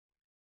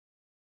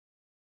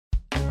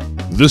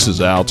This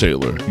is Al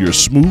Taylor, your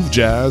smooth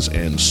jazz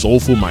and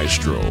soulful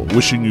maestro,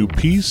 wishing you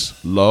peace,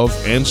 love,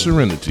 and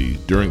serenity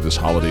during this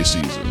holiday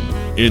season.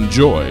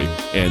 Enjoy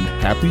and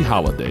happy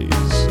holidays.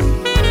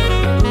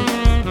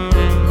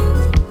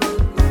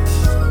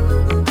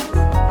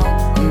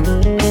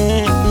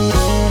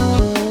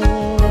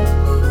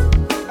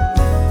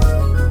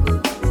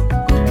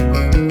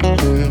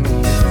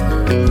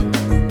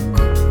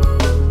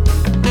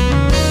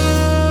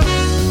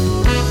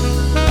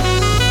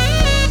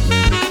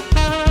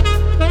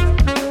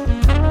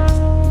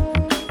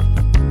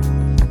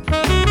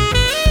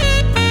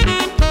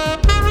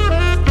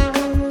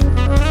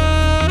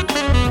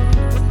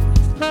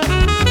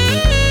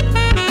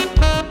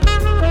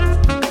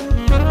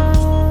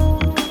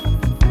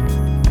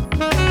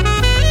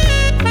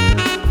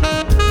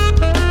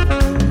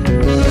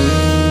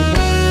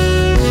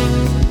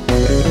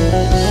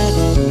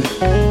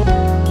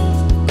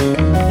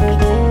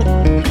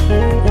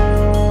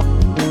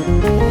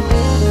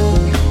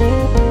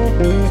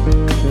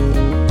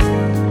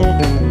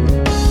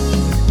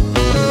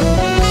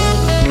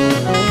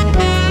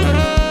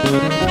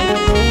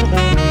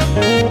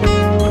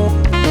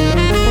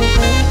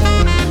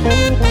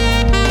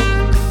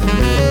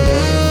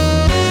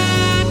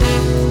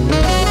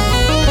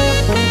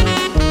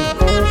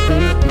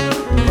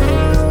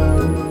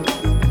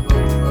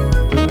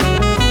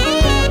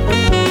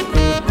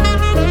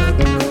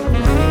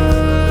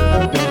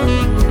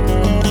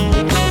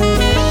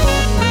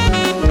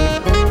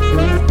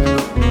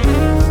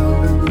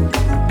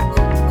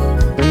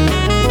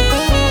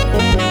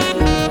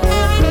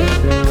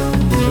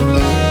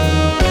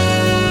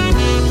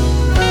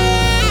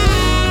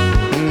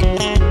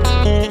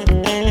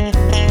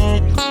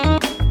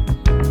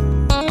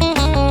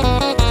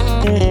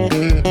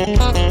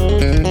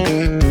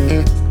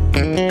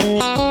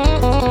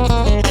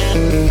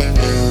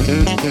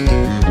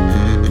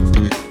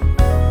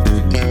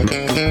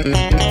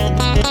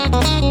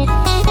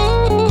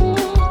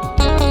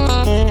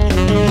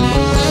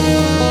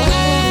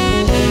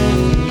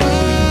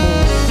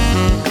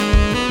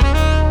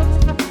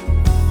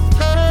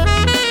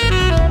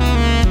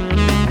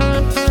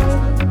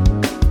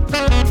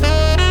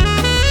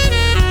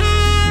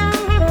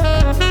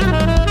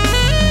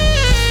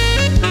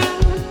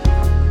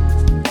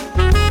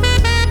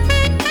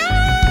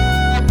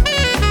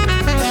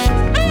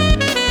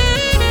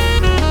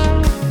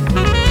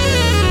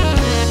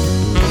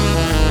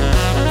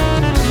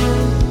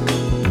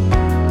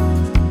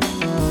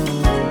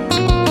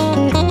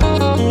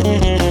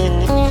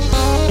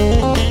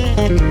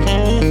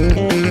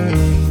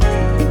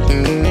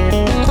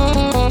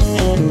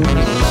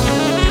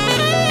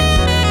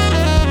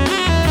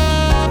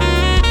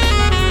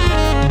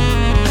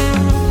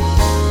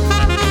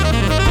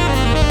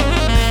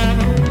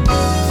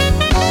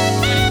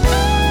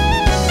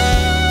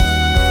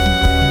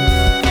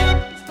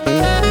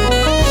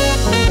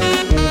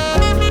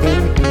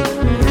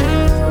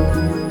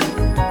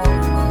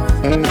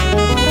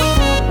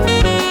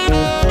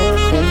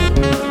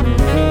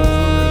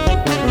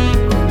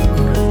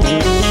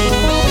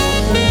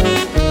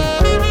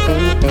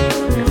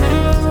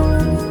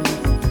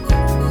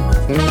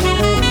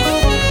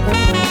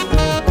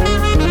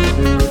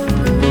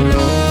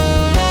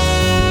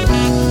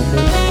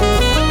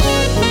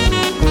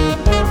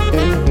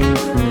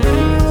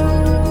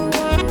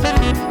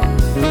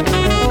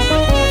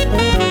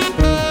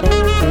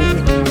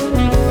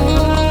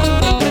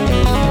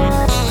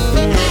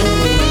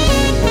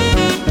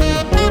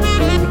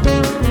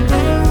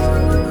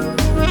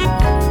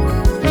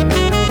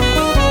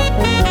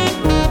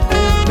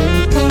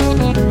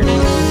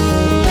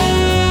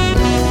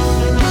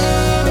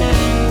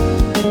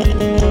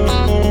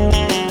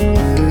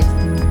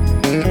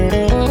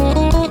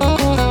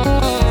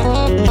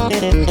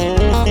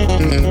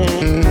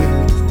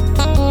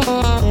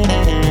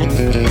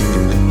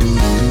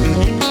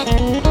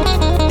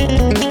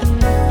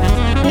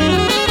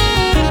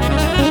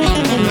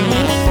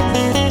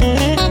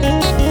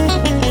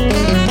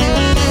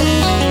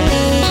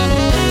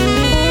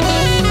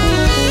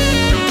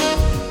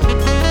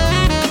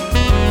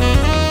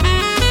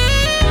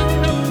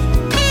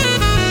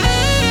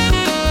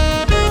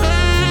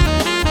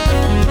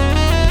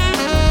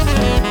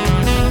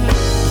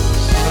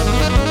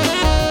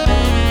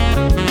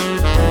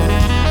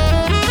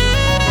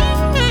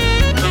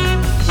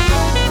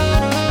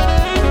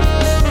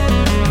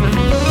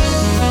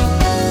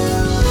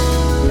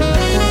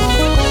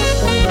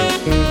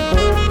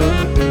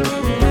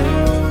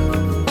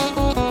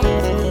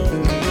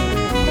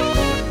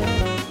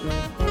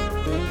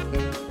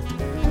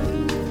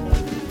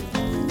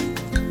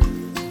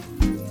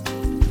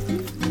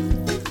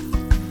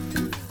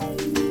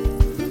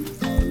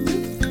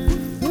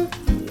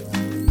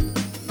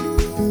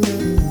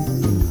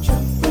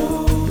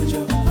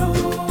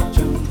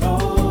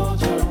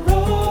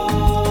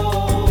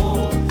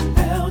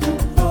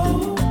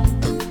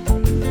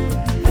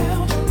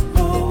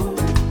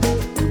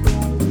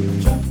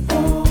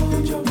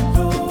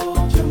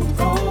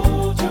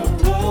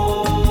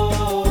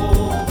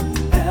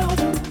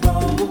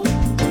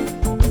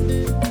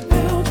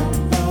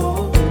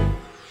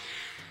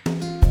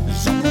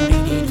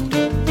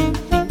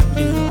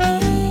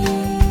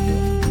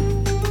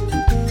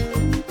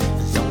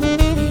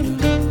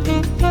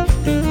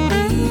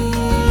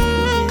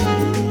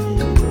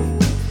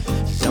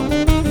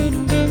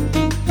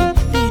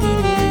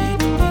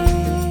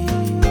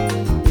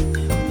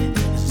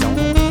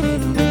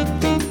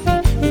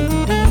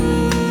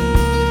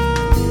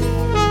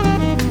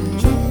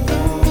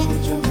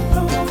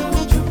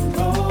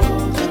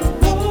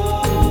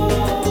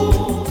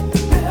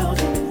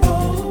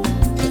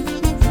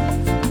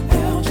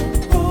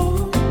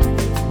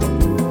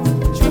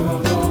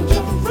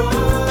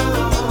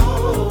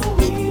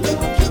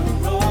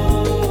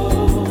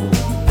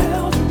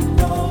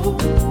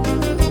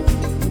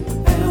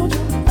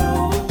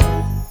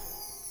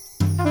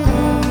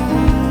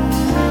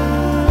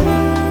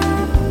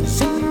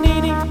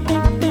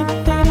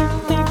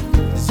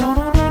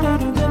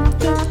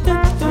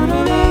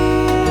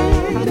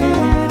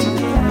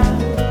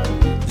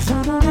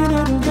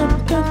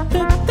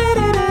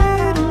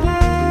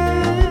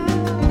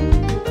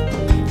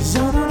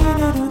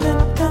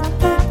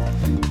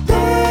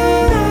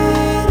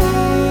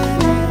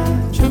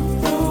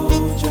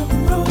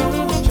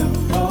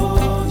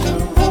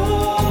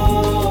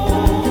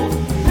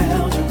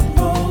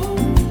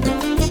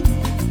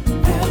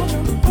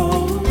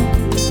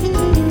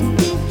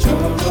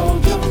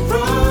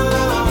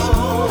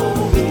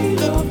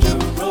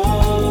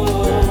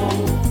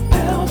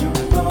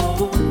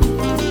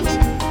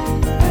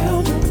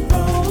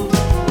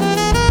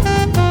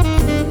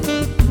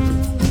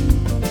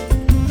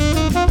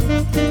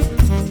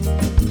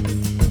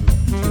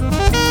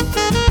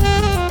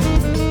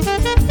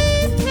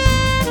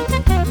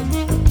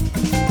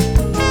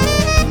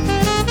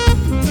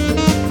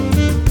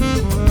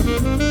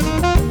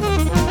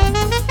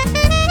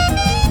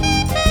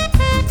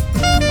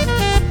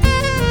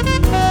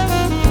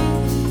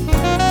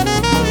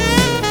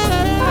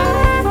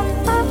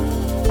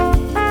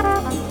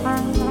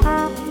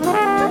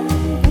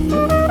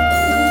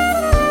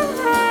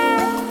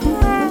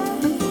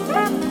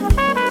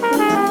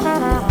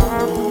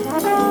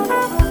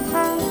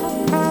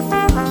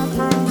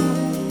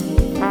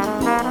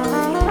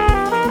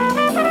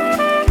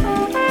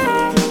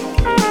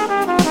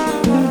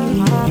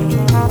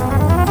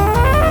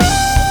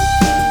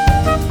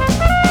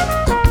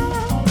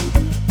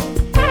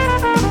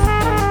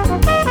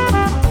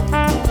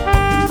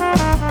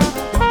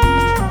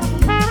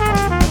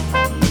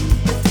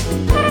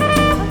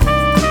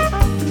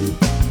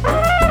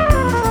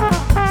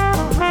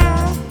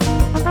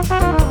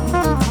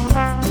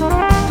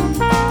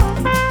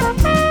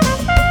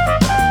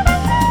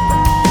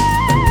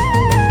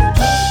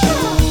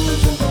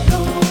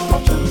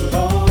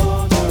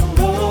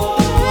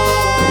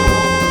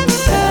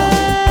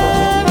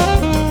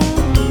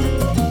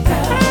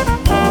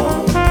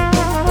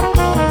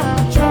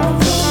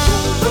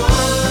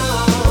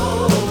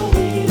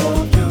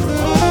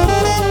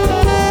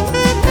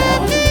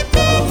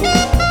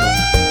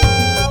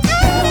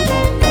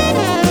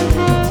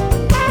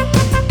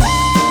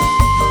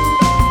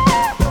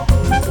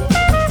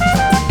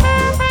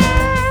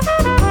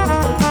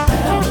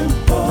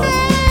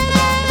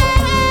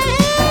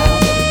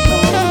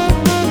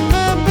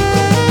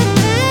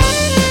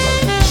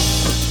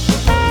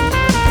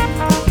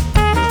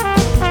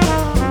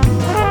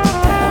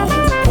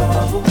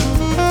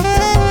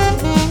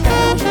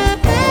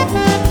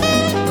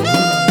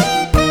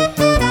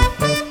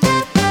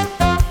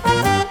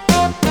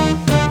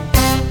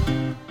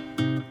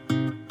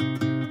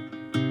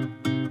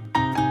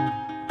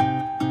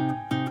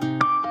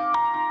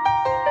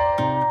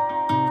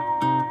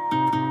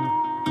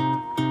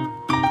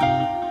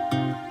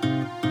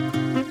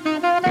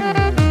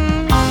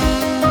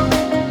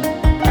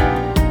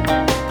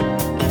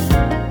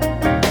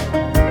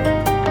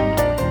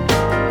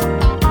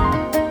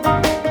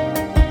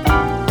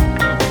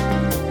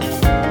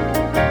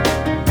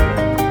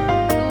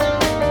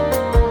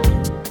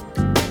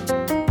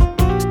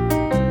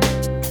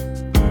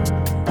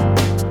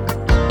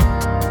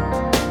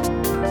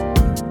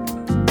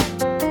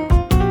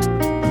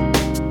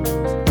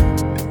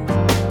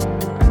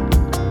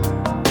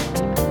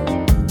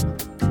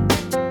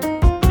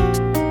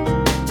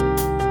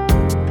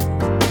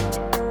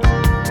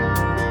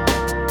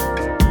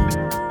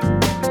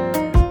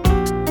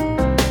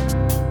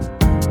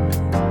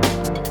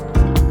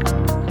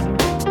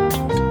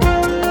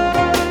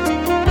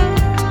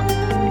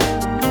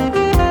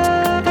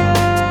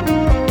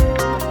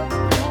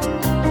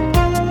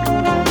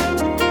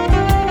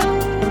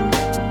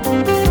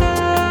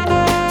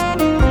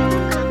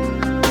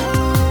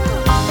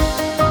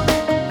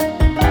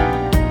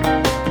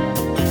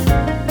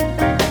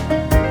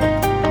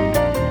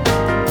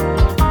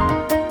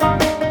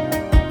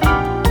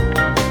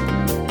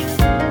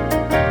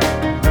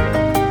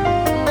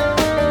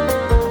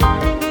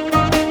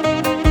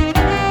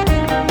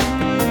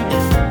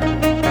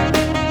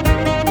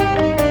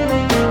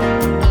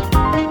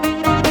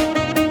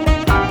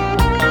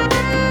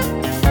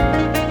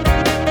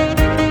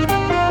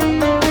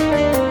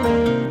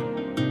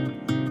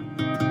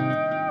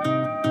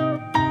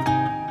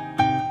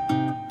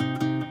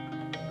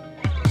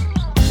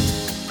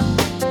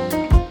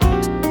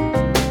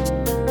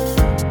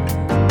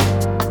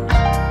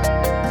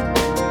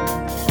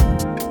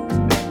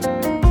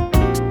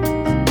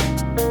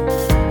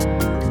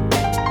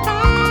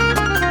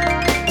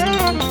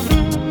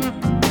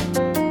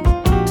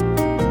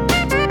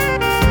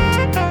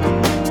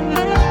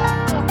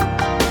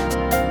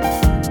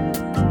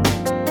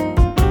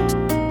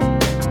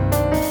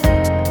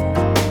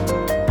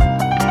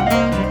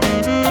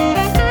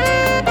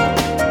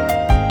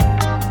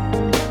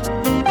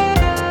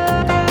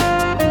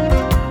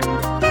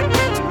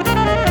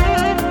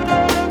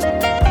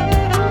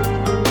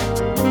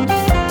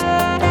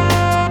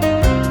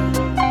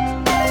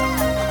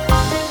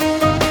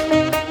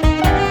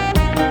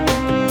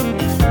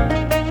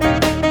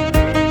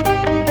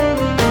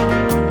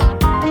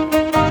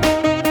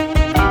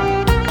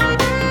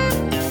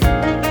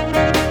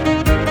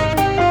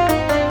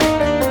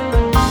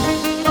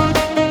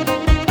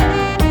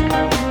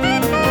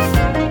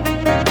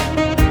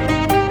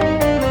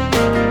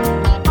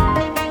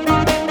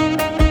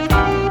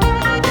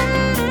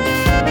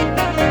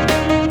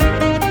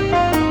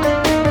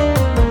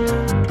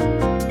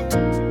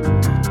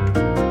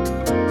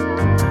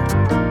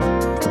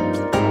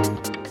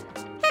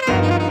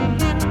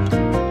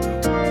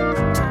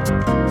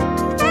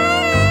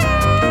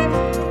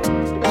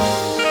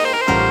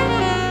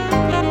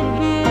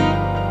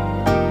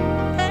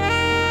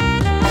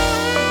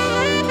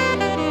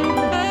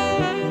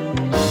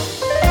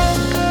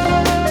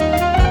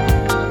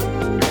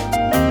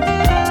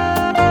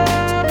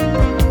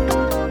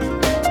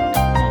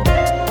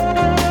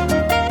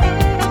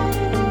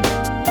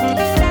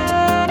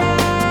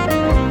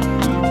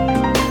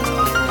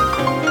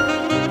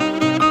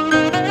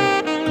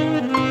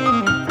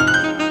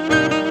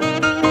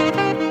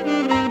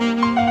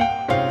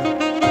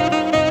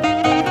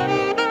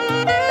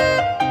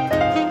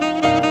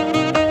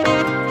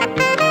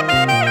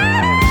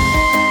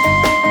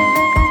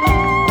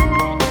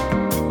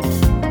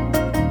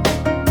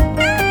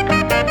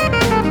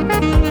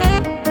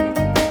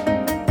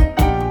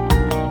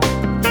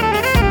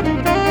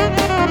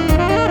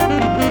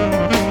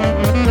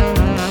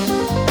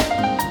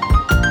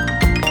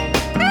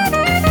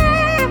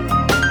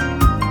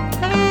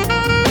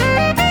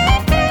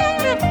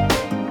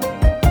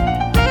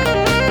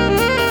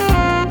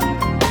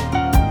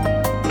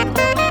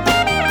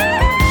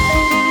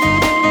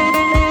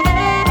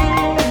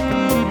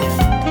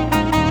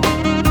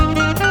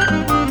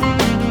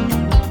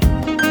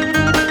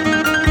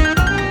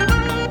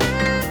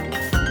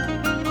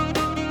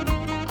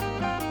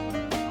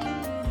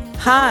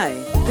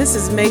 This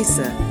is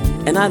Maysa,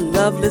 and I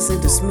love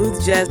listening to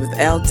Smooth Jazz with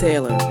Al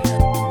Taylor.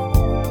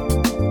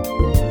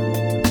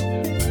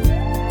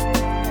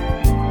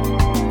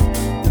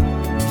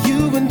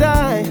 You and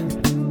I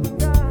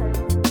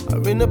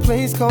are in a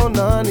place called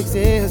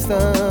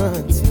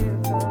non-existence.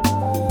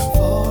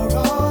 For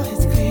all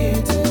it's clear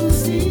to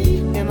see,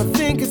 and I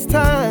think it's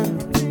time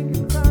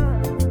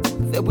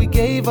that we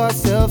gave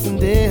ourselves some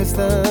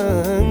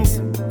distance.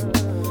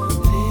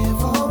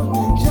 Live on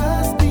and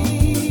just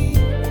be,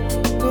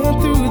 going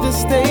through the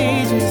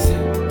stages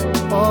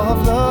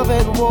of love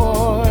and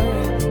war,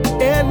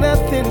 and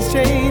nothing's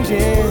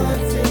changing. One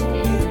thing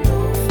we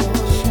know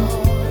for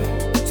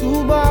sure,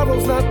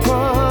 tomorrow's not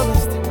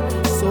promised,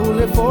 so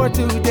live for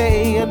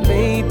today, and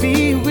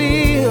maybe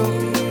we'll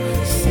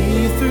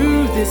see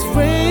through this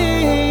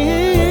rain.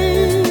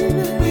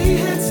 We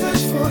had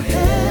searched for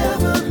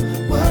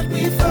heaven, what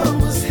we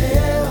found was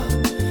hell.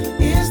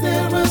 Is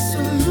there a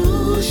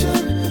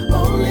solution?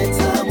 Only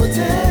time will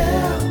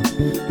tell.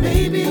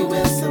 Maybe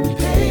with some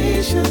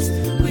patience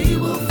we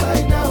will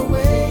find our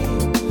way.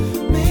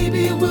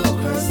 Maybe we'll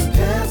cross the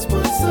paths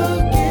once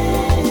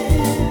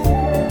again.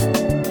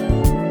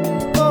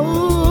 Oh,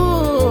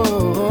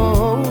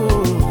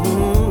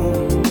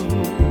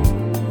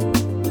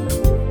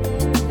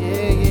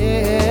 yeah,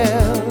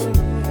 yeah.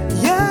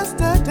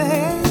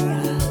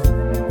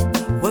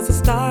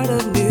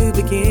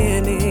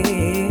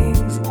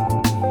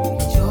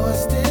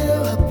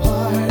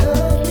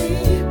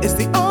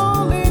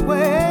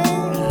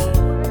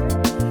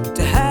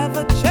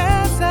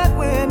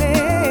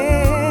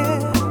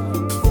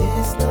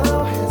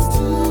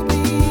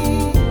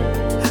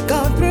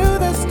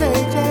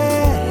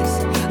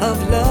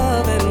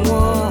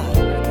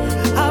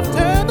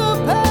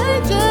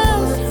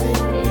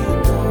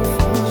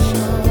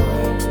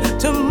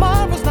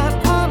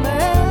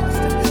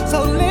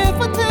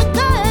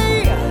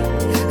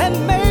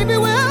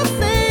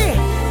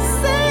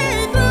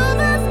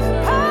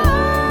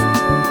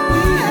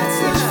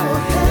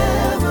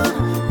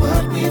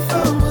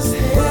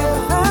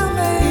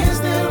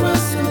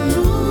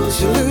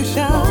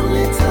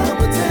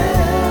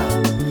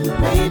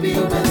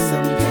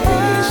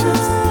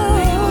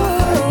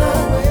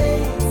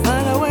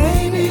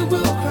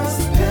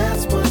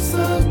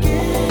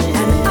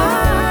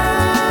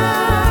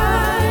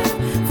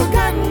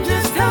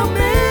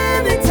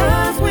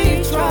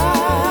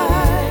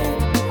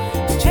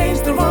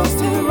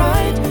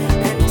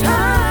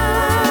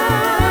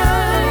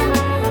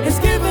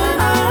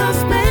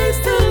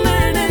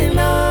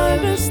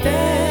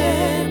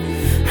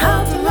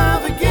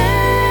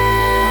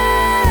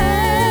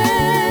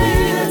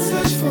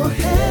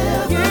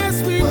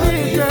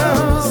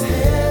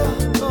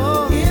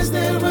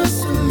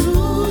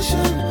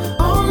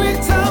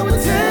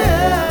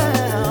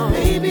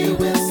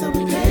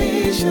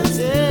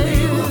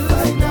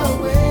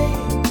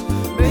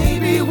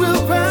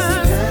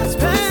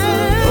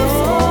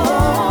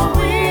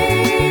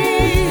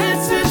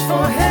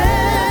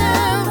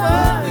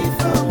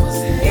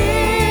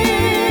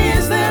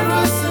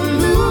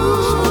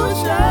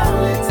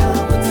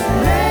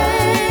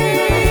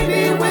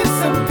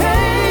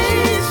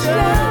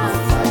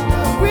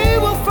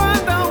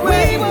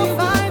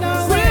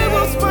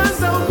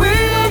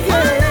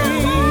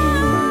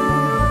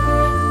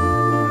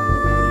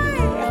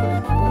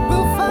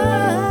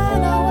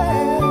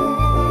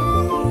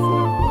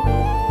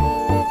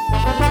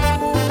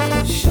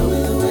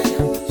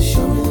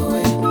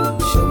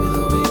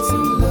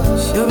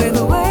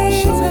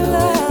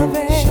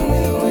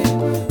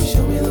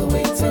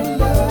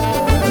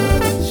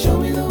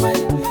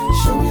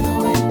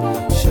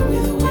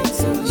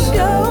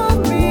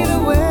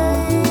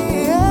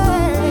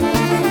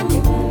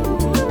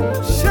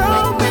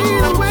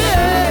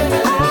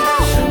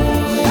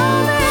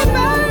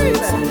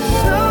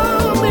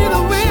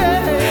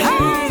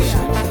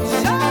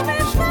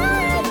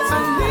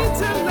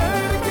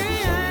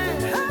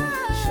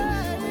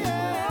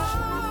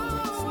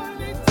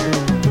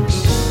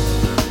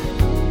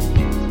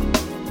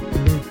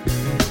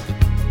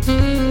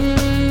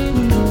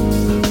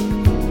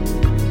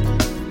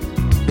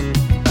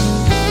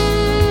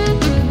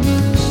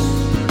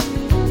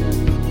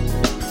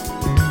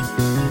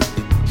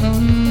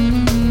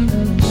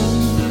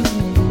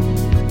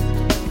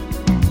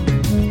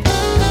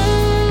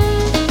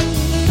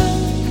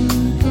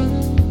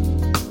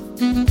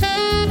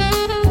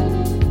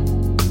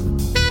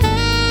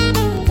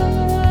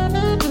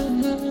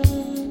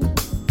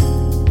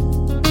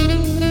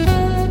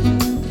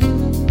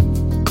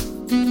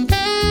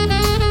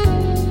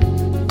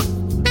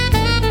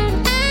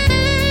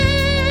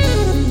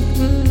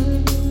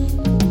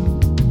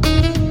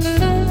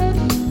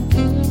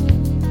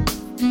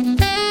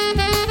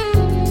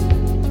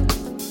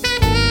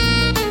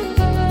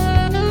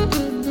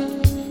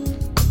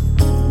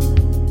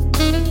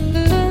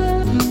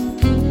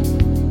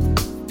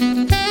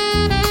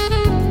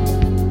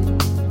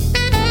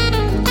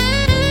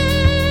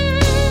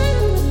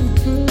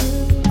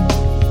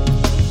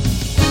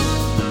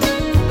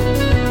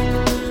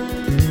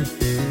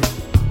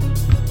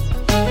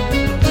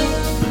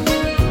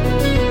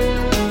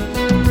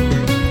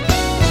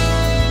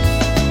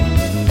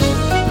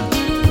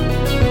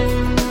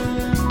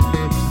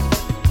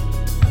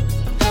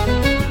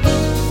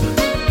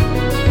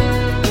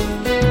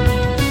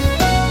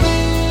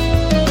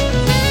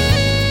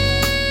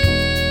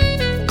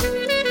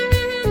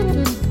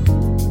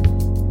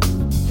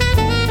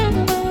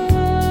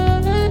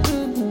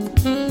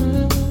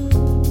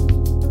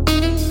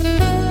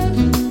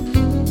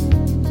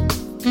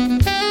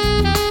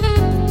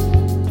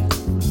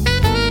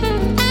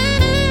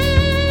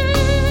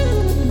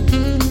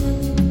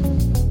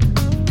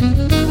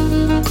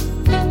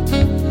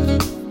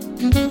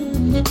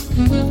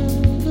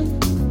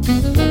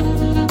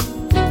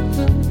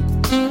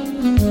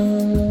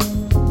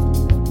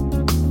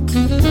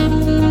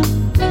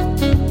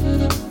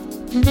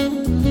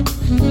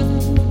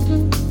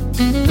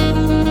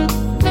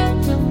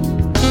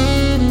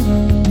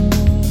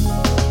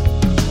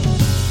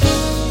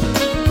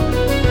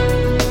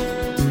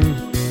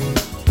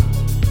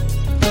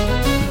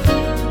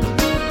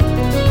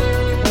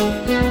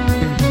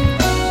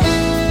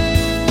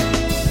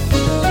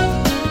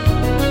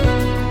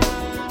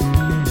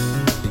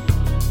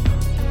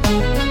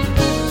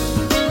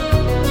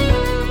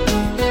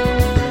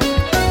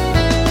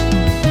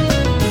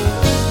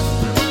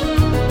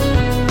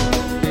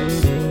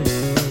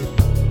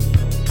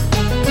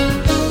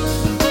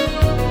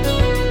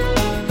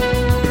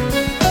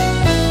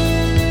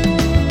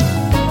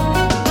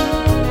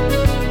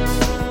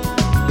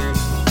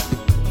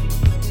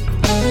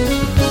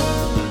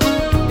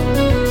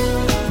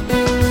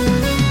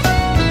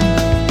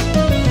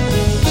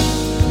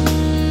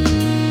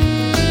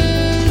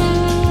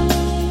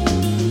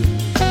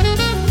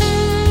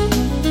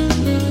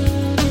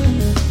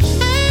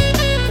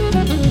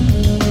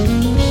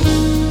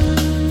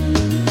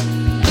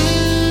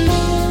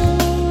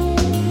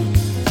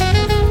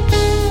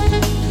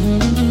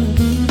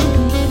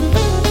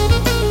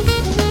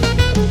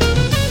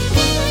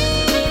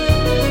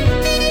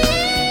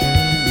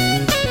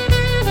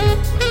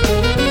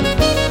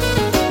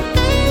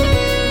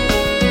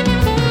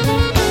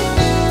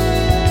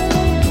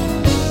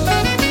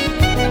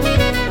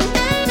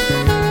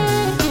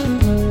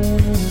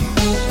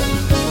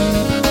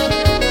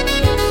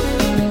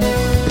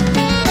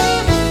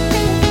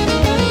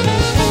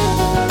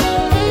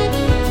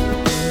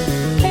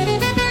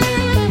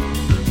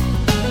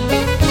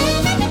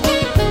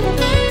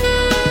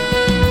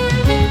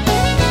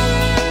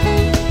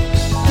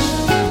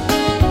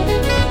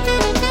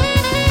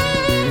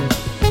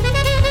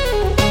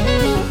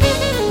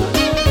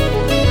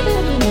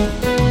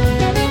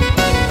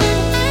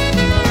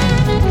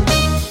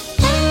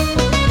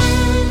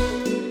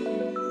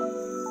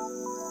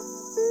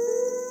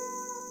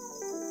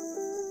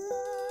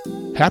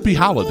 Happy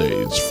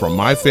holidays from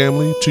my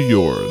family to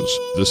yours.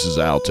 This is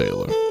Al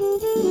Taylor.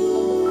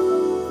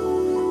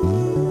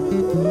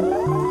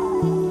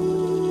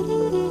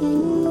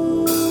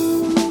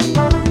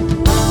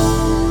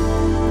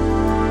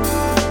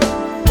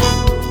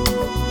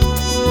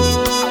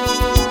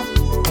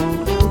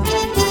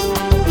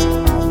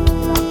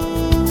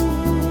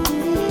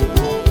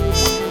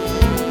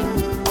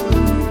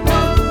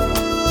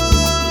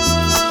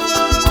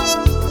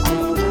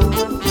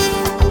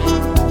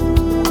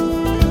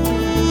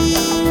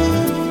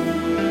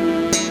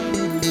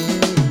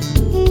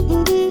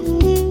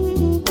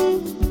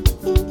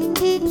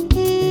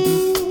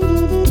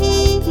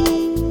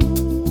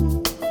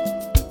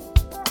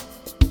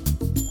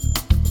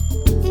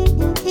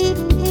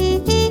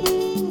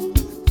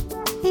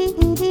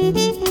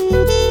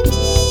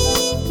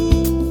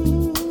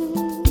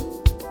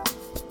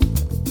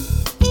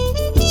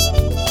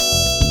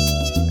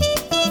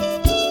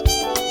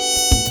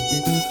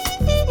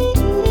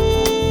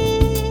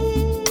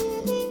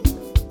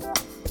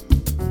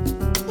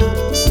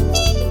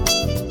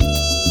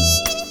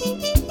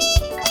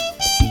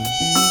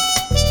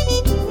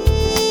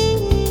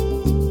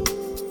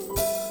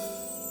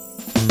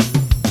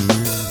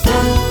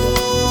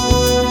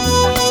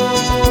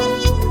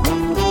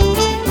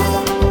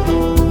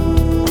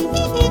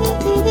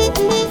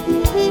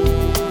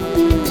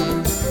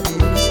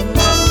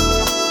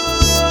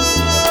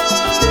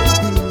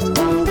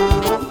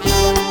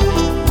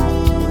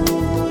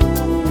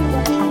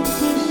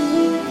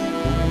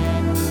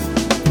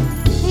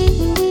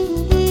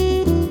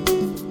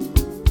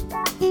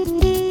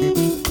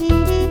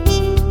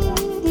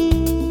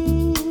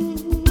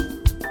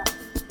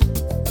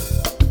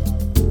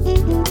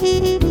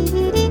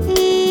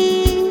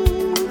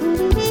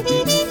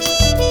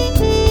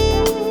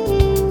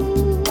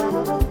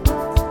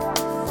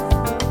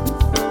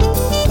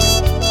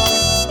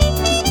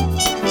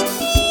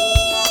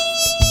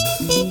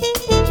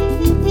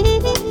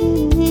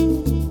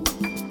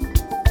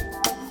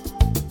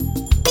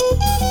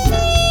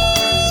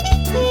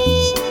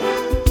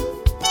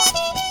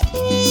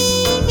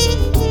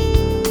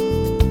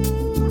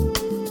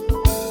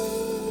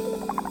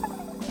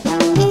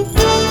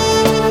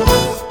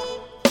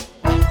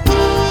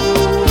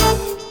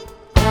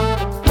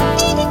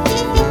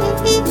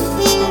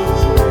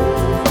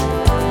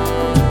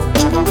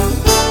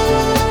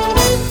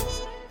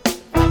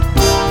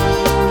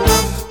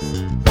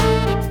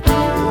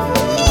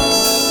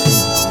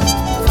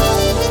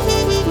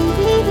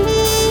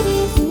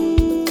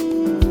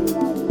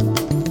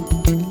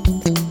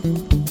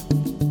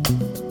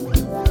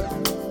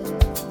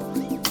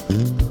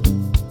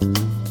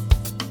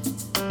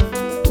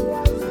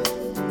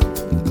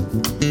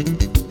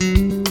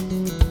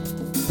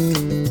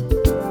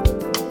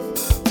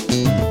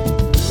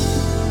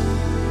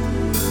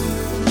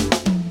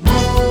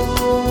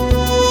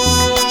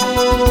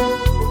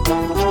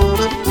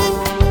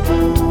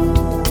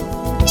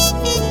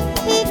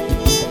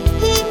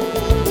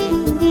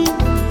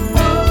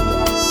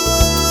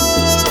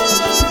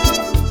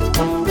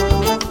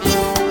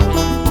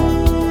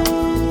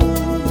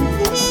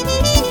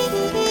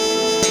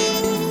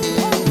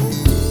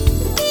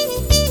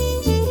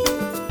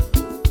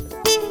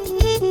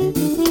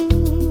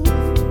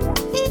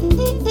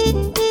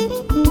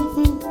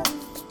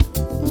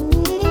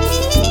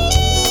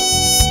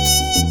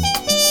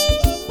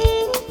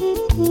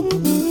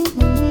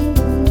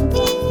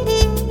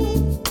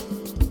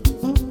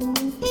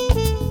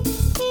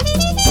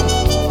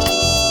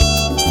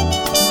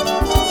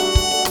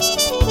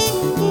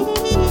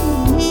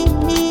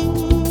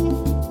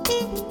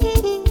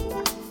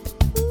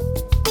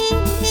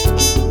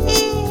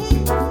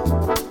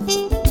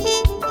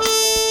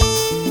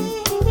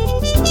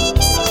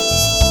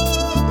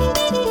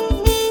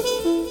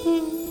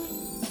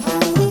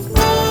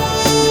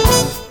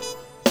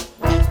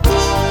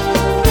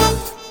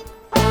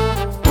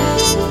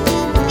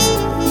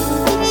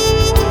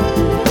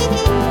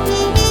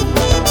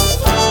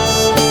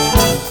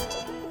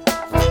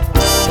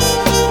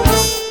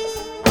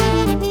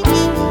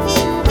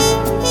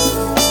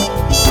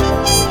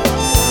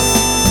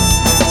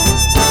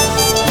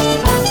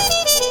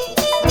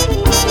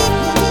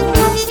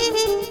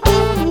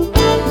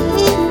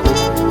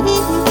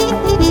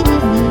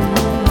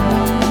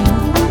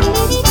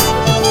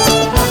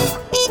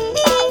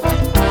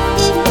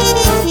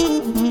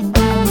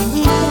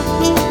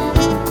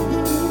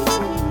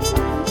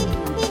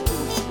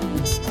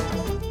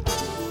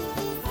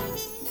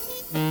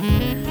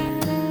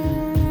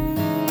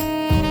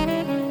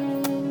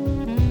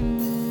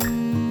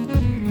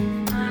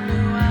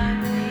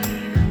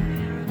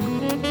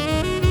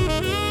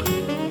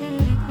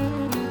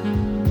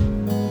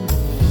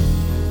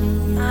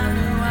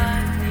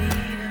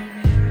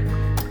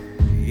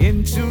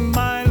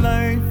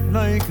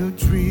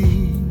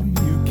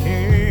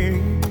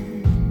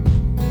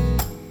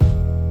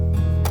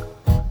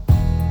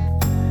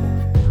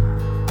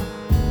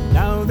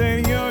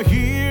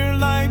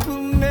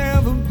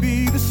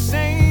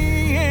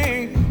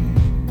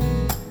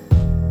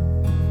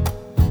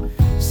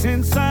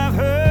 I've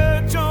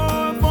heard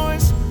your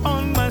voice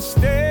on my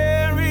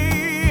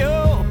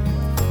stereo,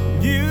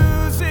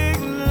 music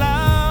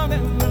loud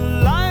and the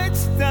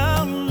lights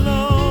down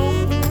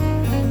low.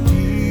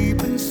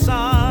 Deep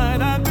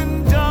inside, I've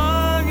been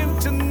dying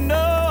to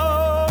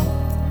know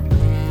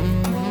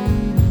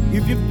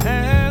if you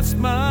pass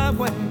my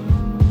way,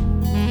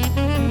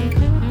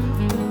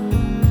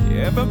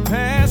 ever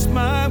pass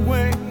my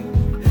way,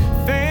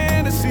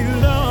 fantasy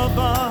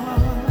lover.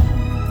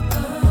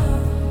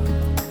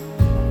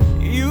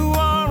 You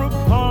are a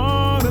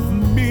part of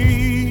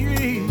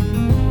me.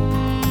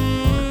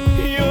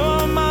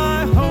 You're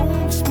my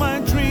hopes, my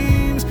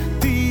dreams,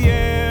 the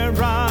air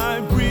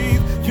I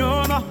breathe.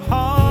 You're the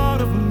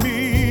heart of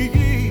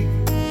me.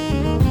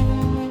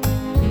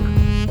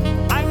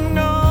 I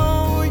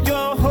know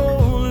your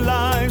whole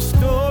life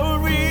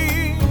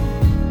story,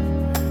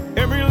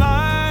 every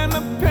line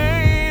of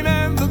pain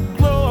and the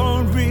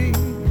glory.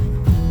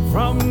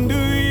 From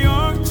New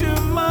York to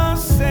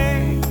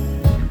Marseille,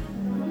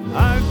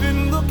 I've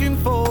been looking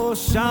for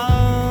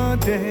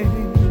Sade.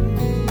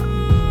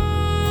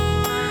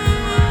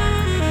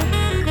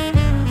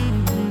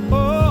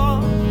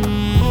 Oh,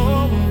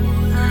 oh.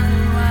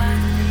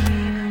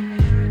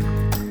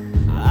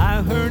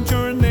 I heard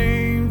your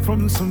name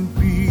from some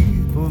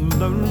people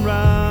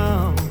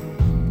around.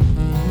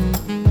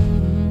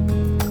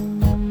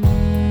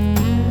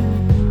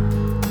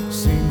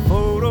 Seen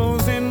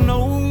photos in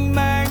old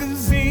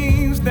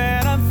magazines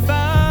that I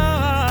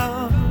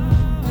found,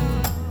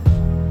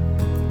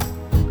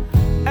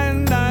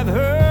 and I've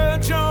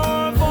heard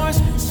your voice,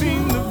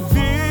 seen the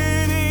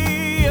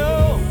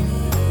video.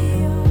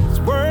 It's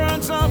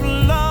words of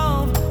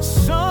love,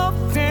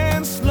 soft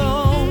and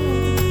slow.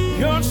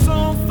 You're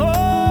so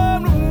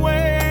far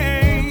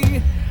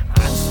away,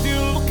 I'm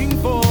still looking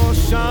for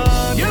Sade.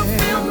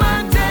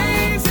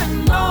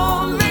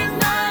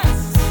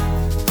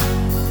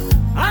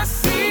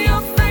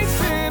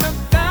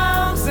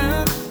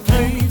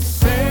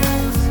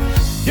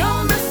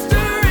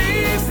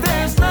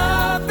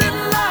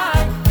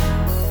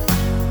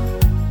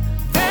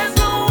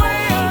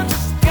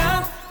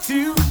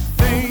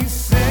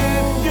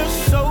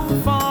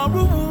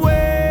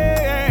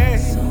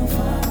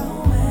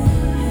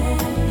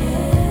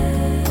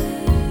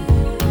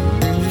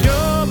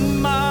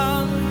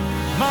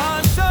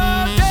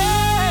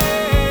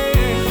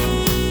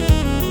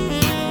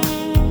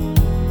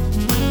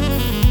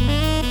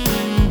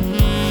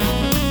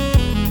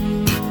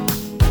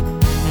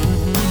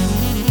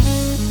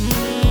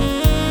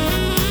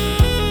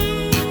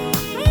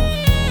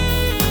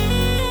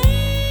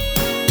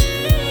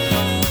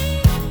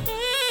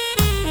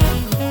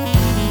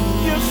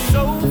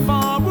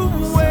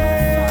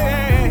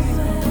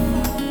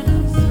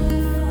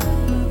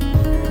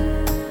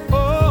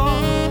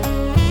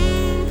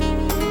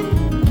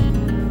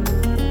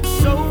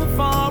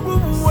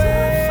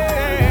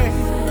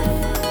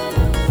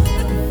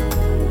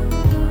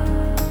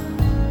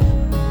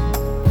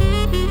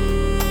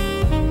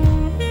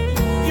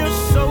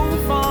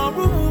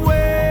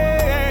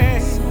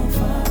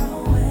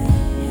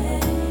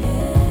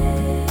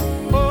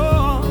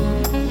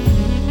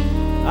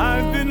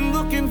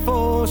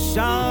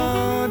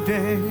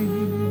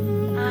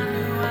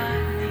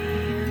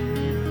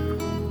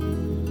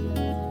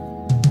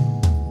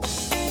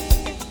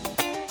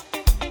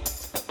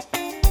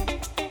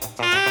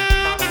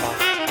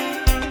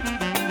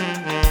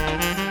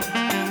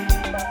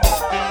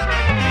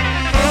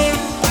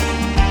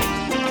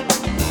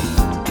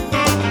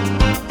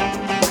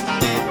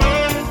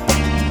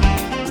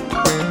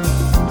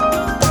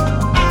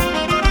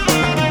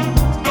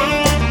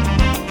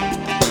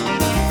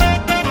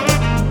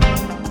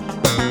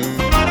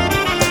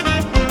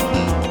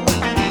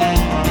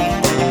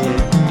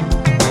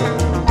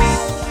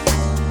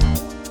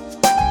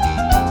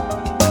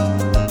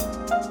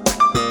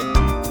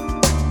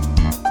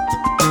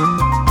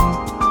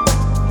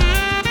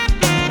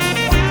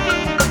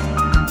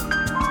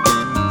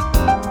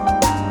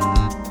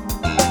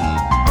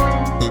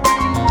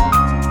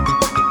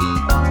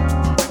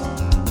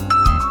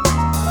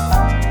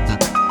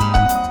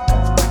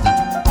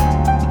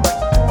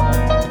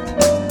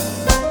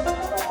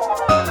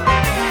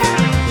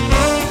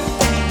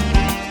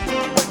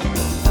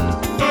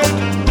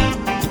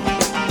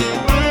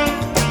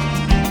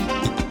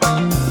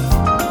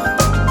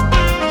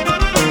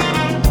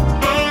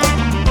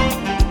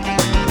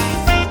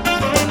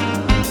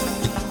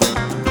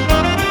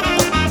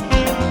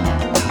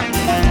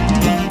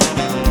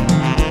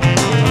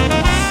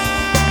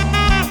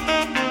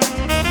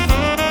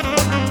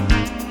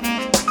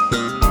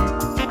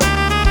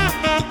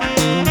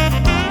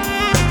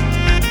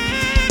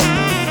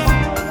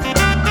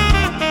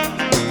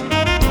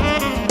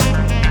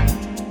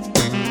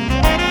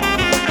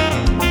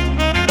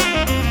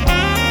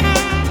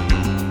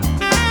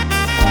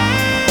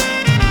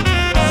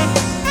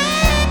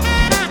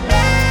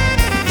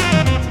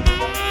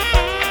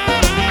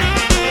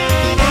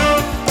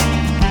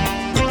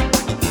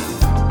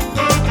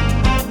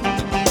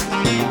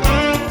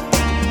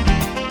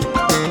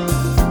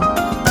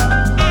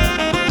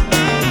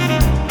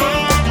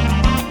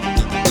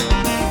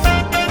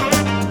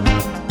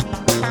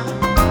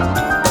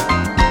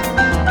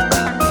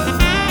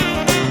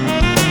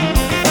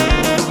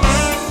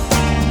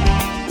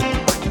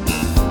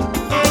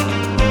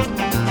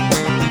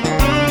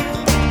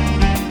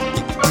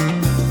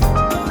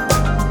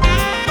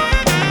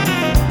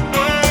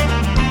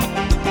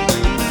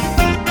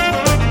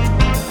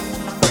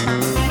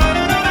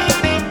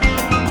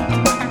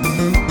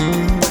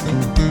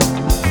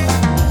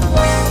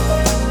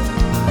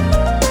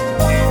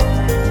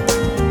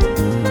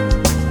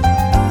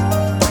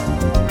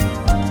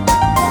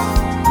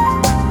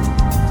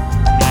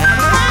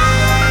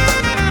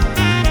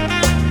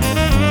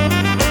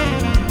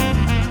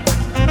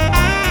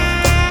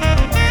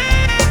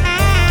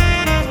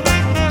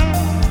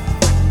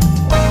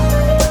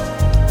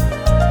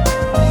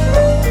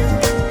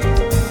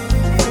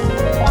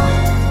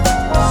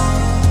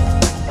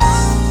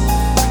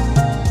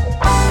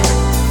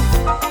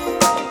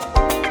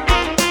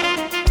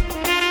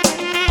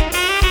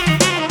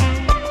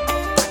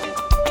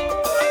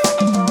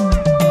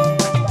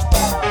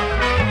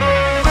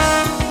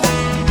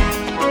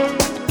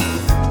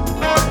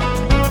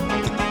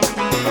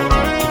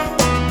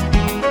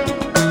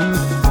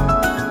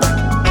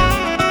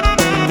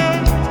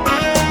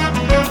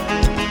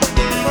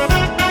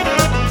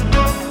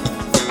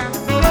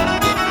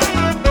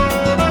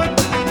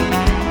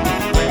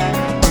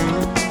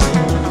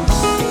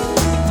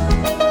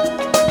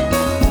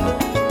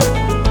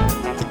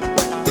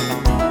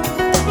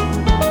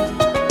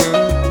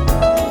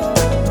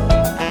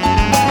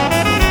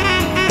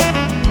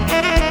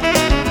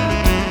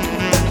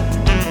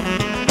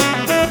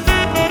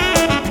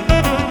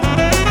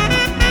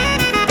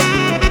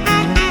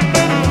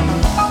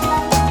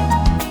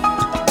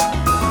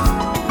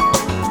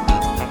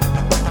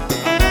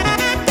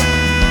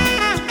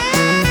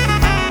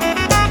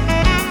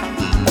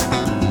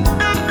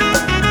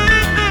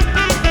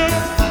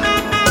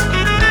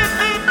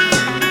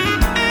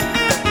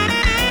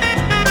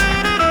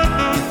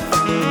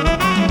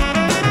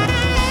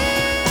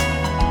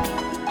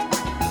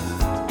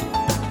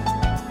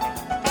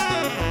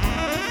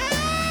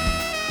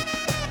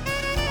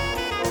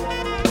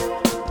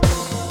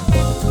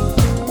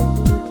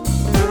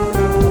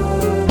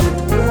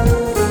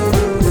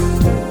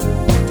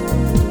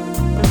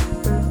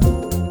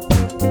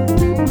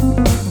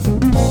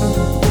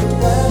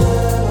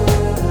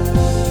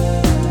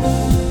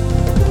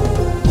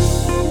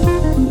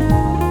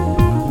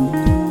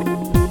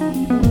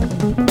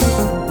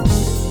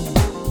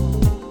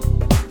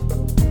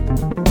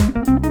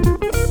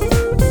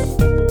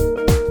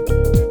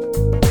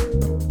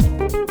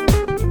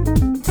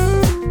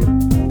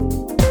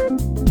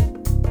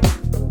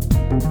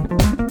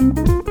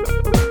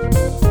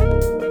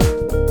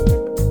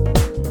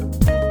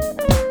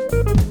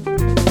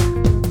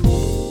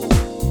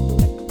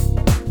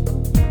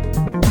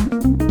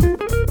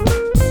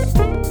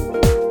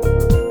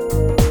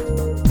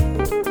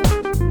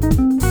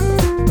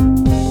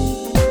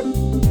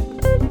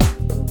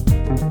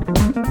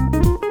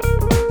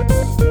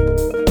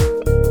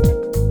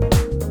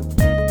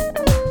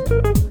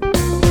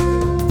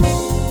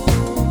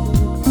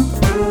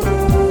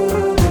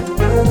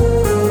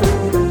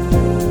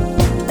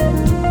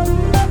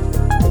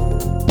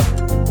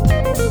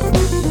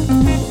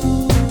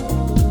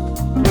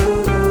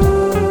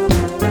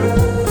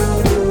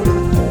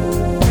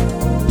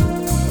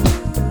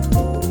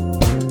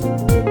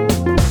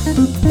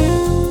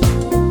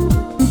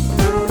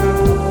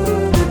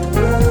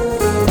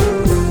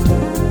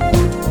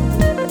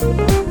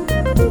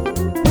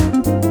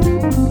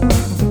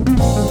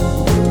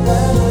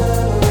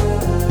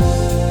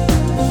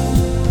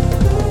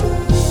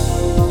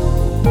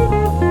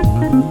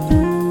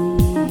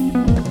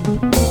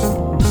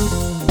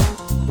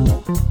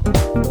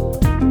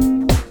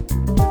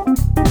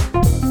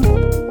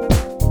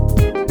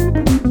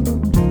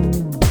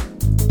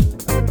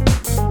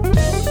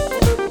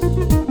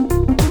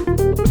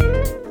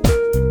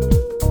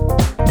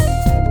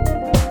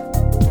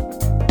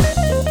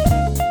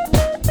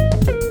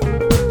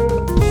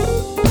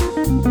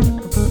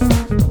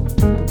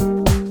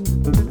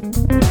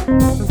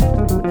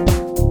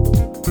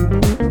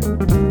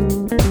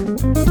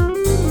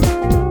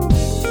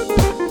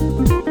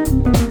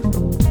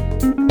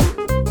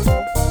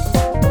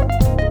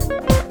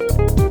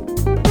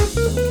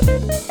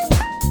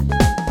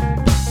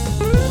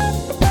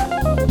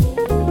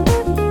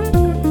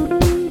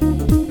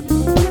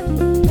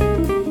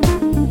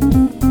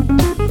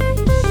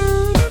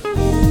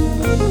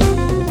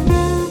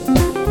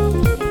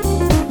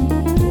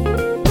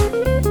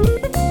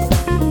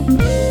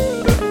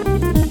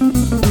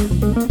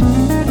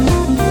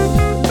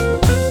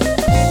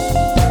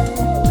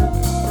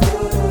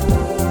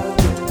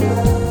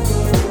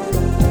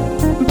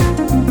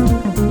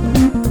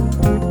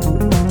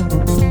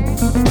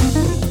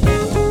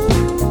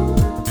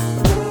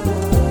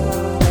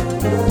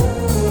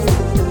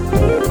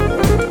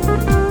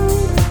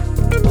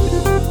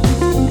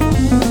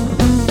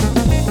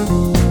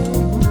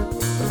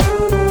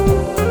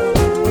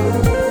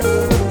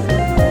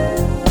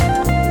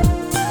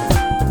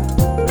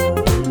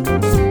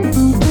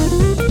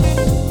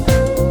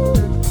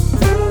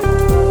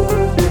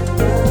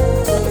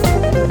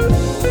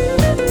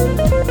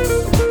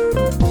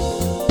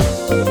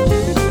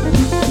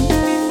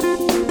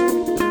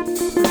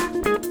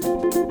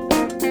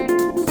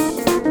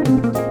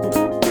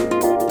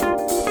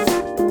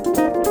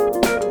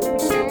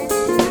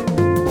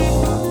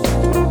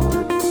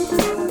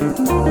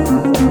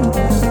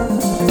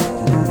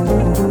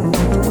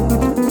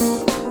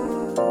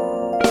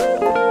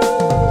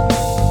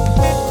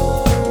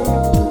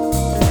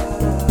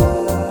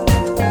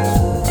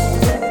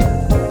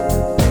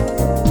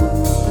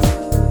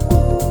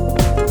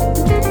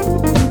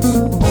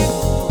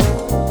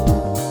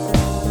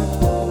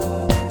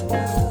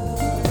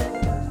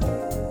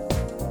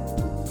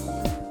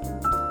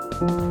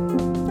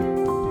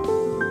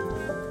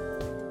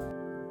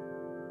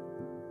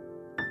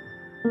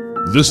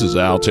 This is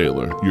Al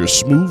Taylor, your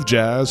smooth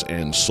jazz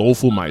and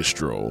soulful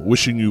maestro,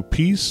 wishing you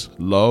peace,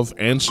 love,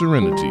 and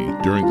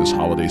serenity during this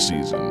holiday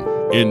season.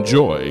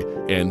 Enjoy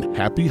and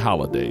happy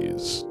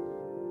holidays.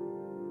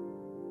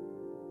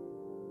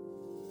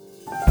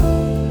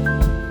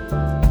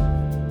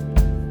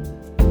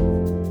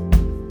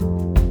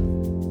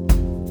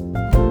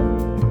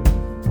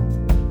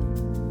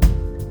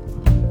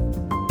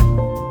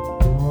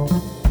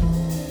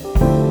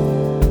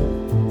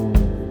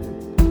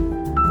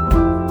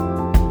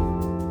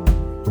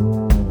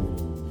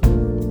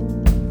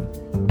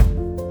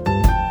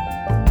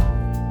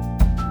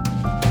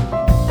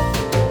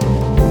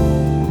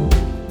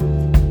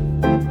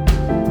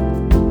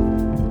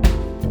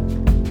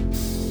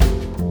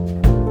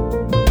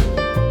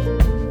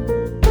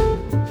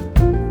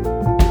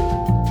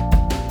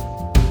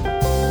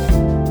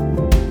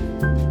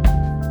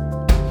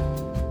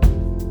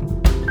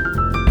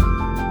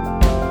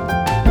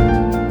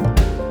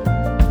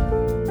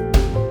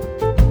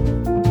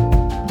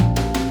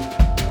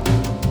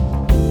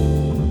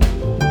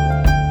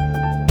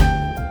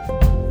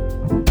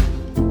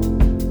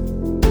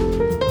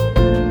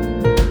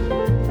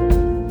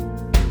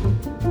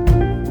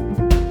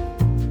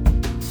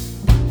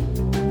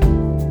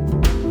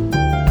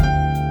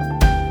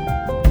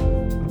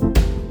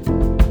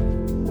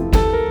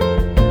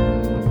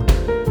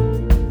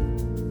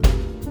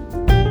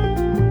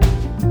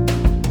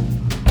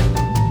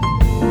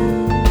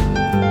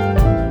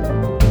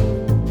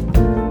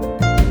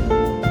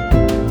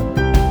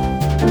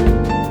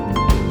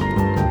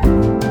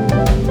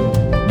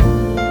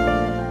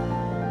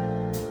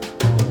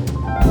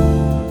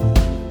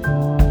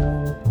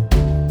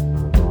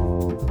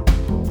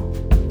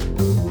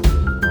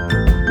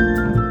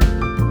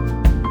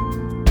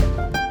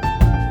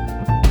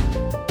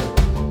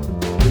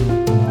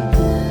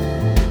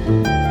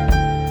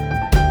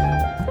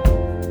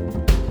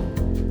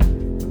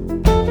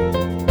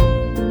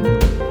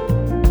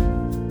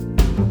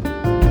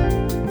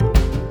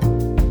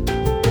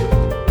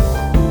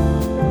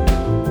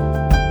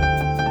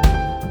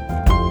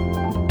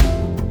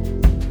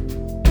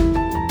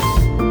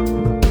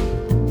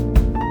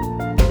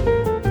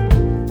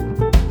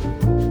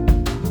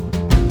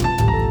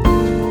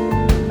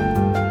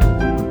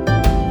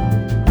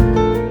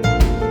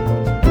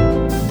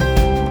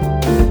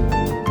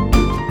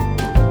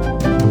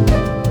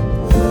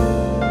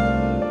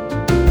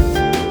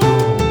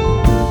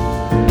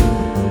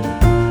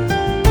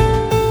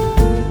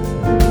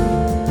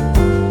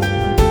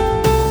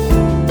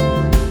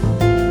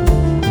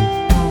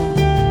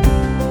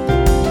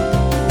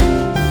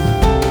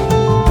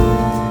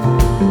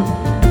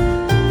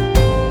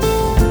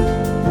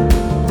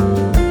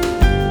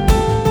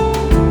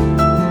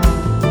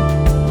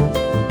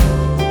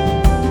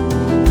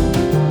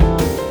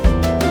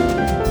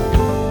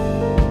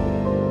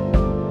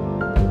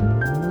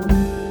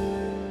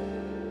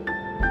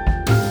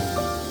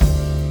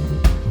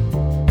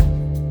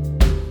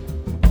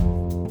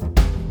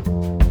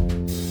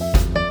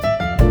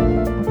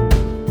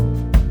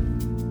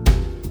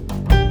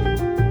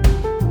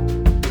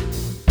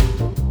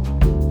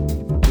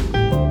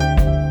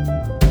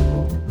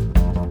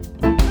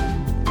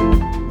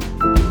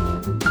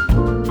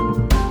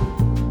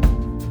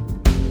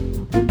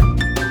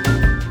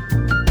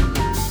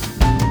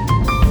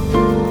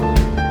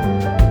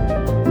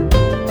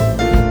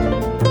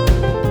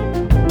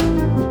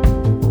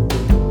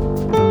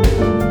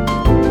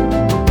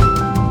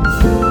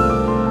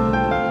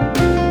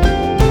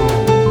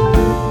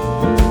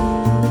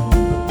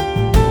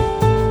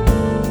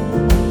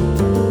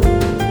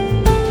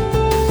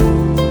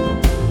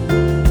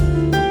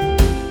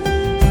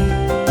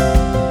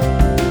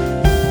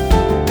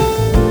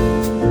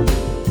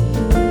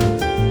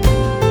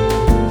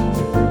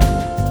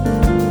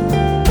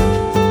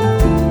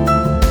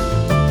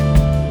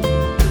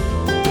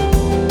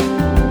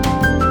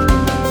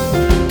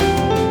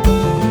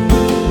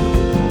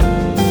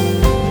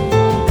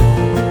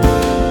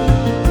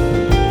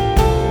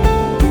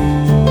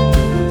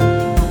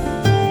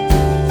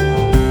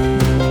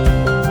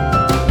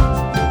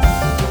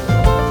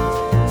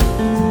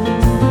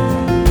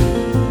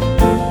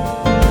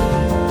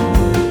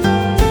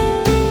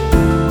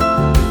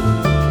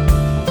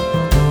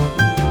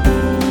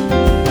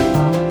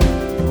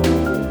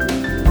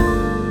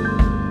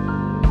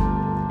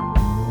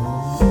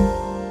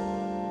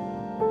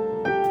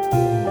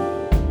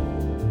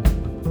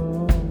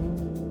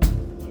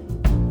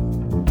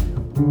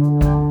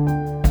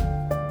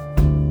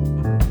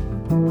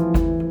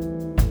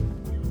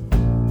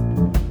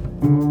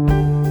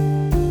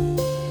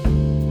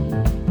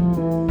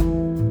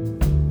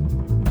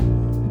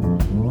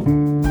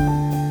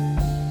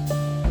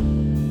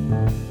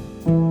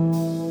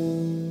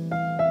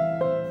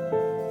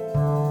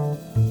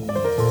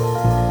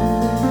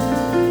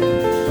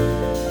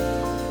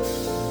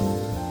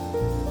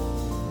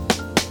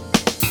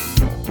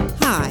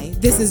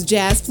 This is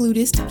jazz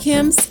flutist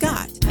Kim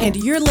Scott, and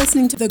you're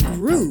listening to The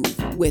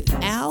Groove with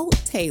Al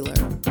Taylor.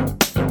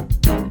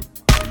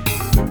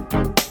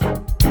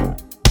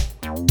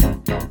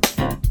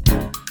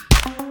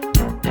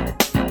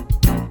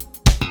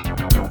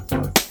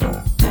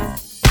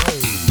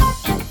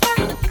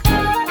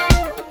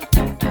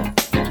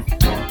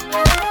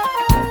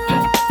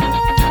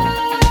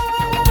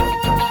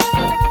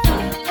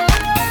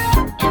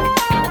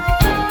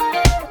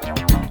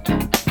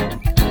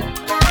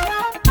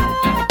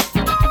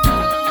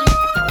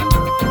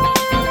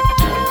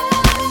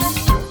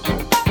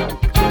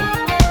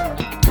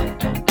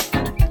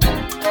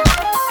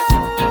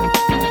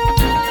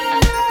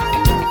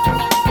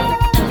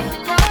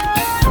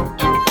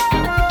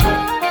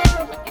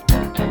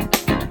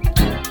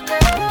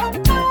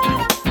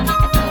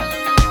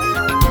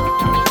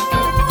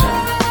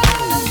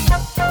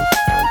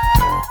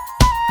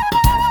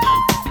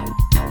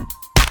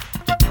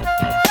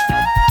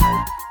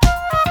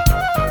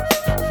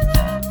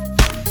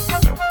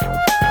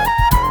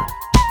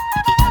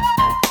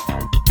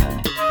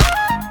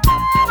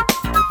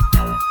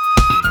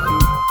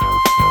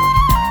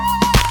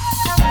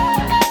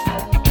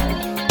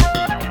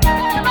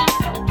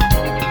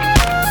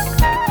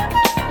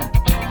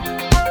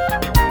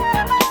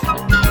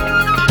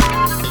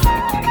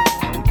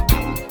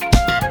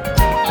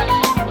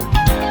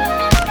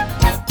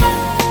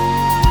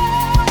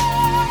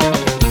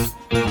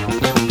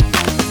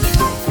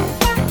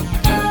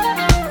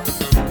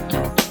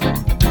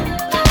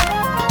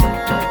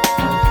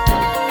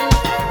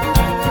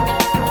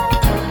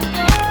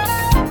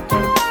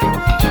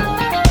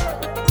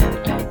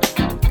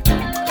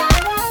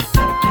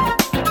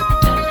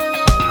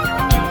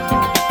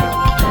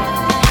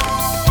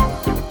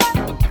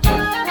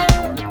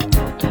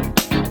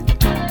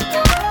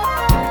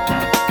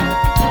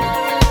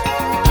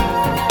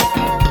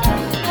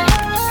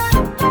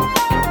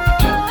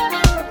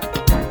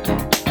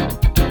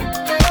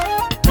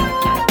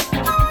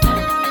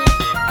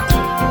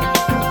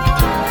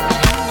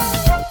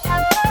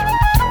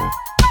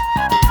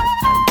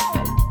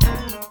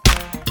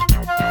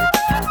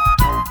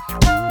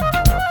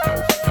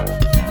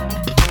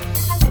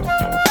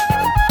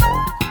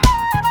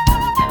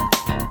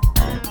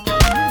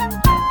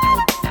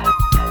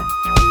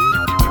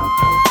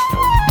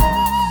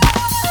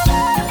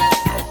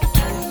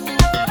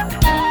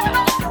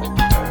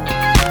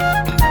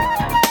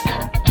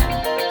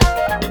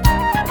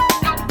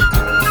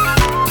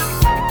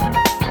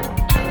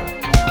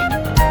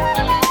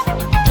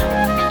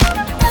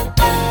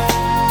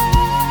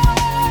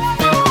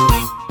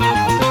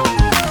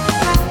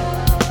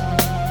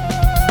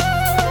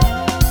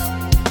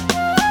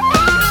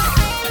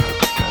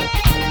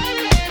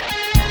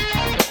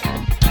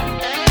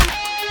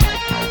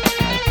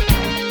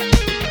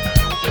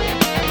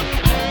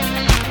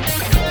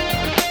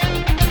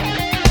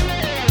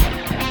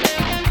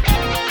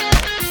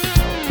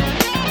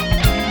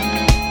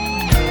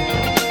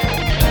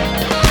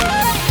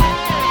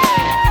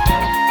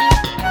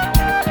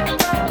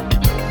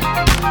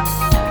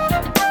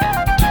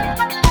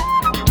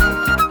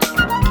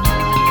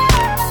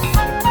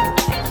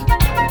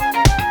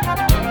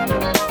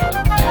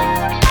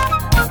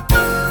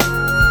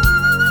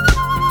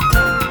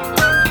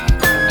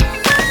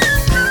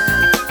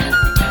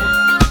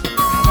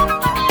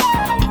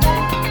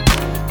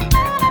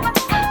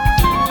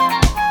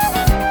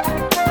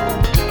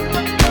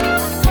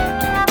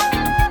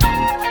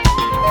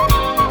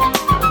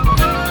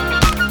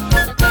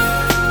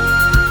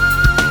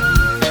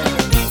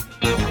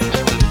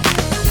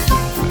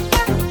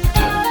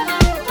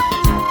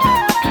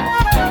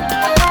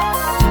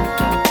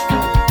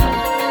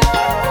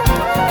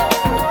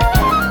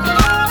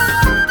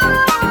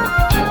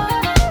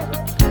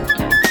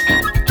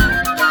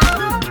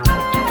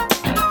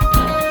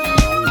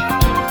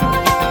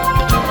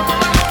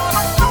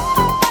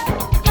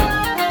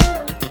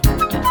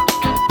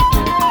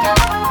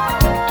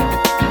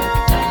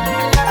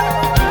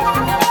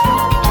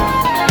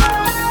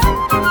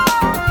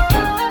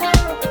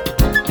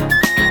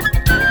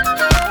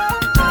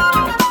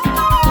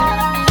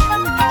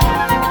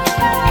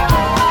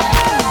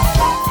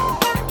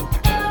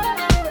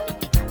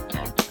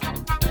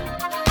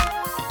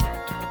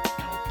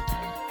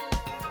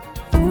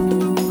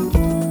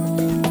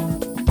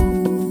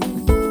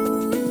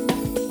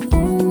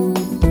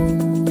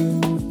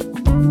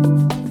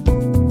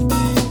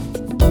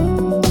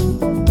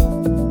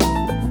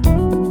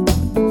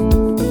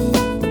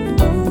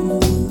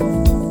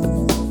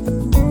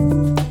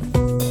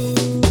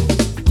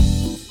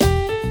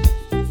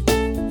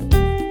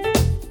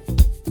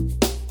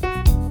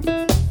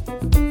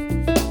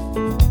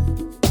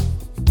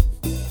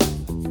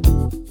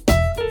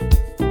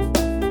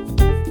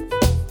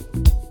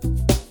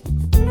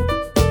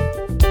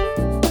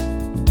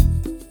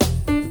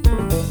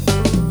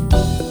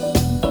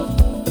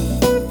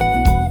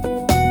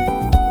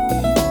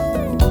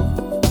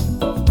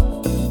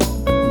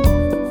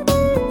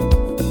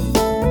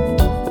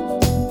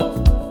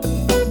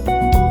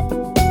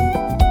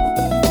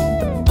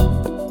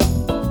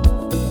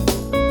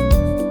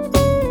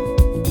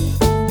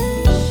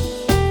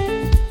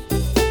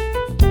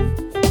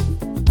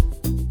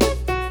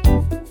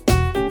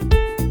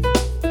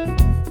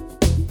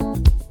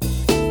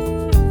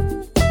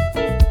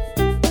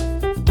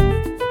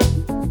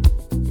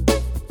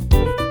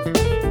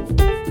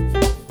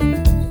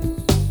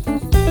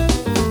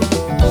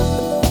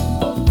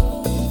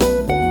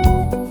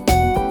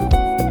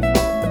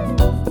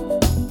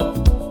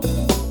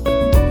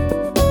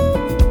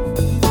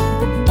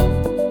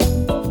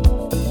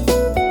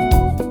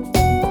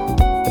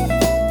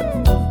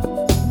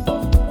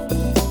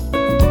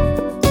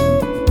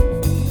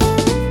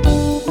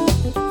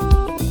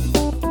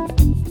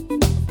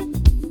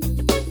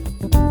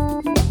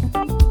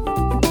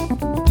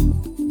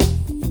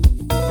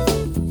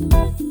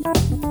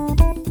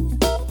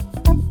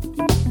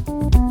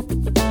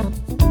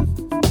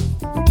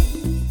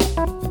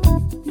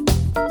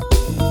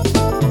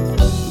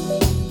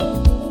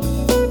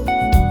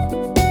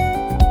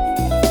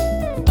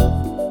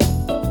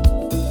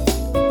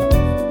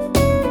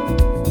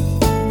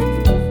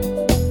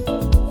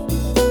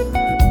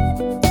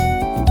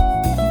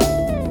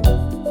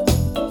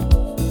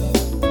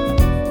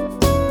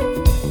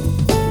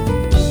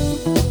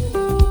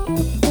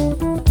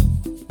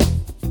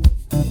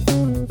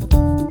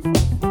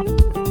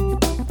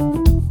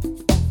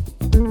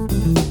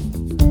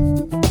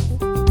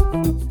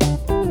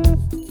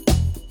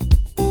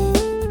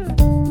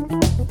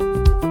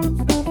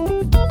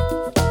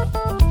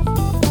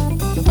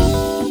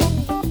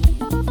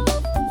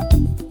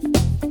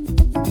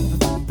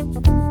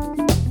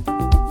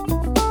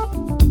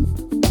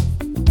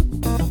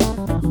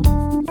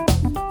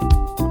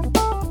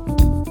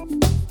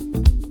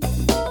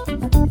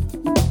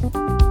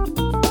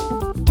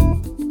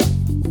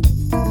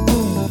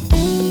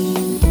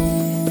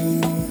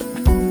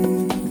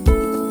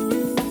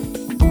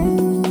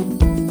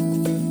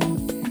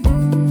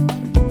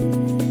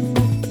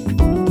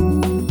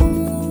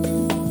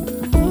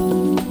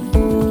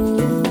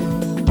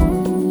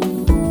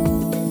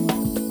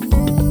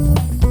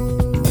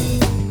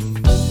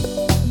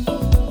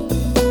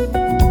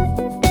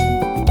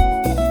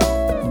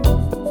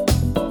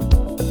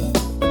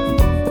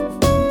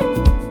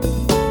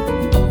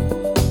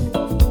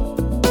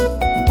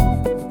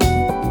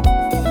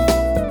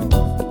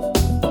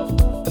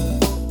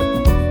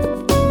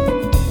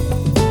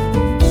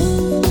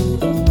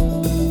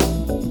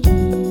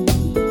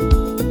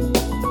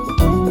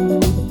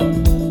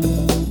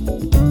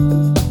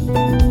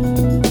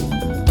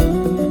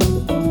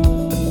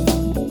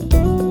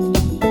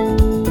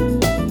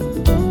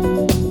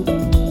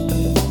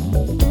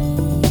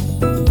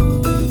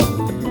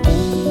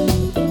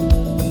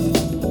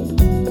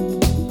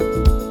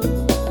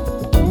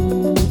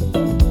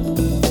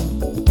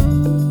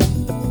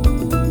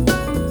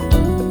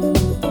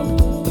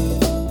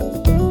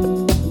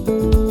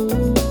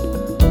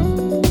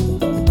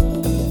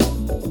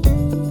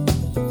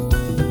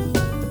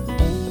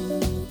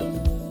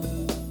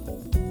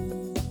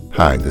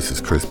 Hi, this is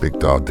Chris Big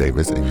Dog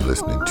Davis, and you're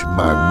listening to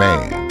my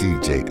man,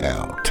 DJ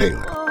Al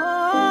Taylor.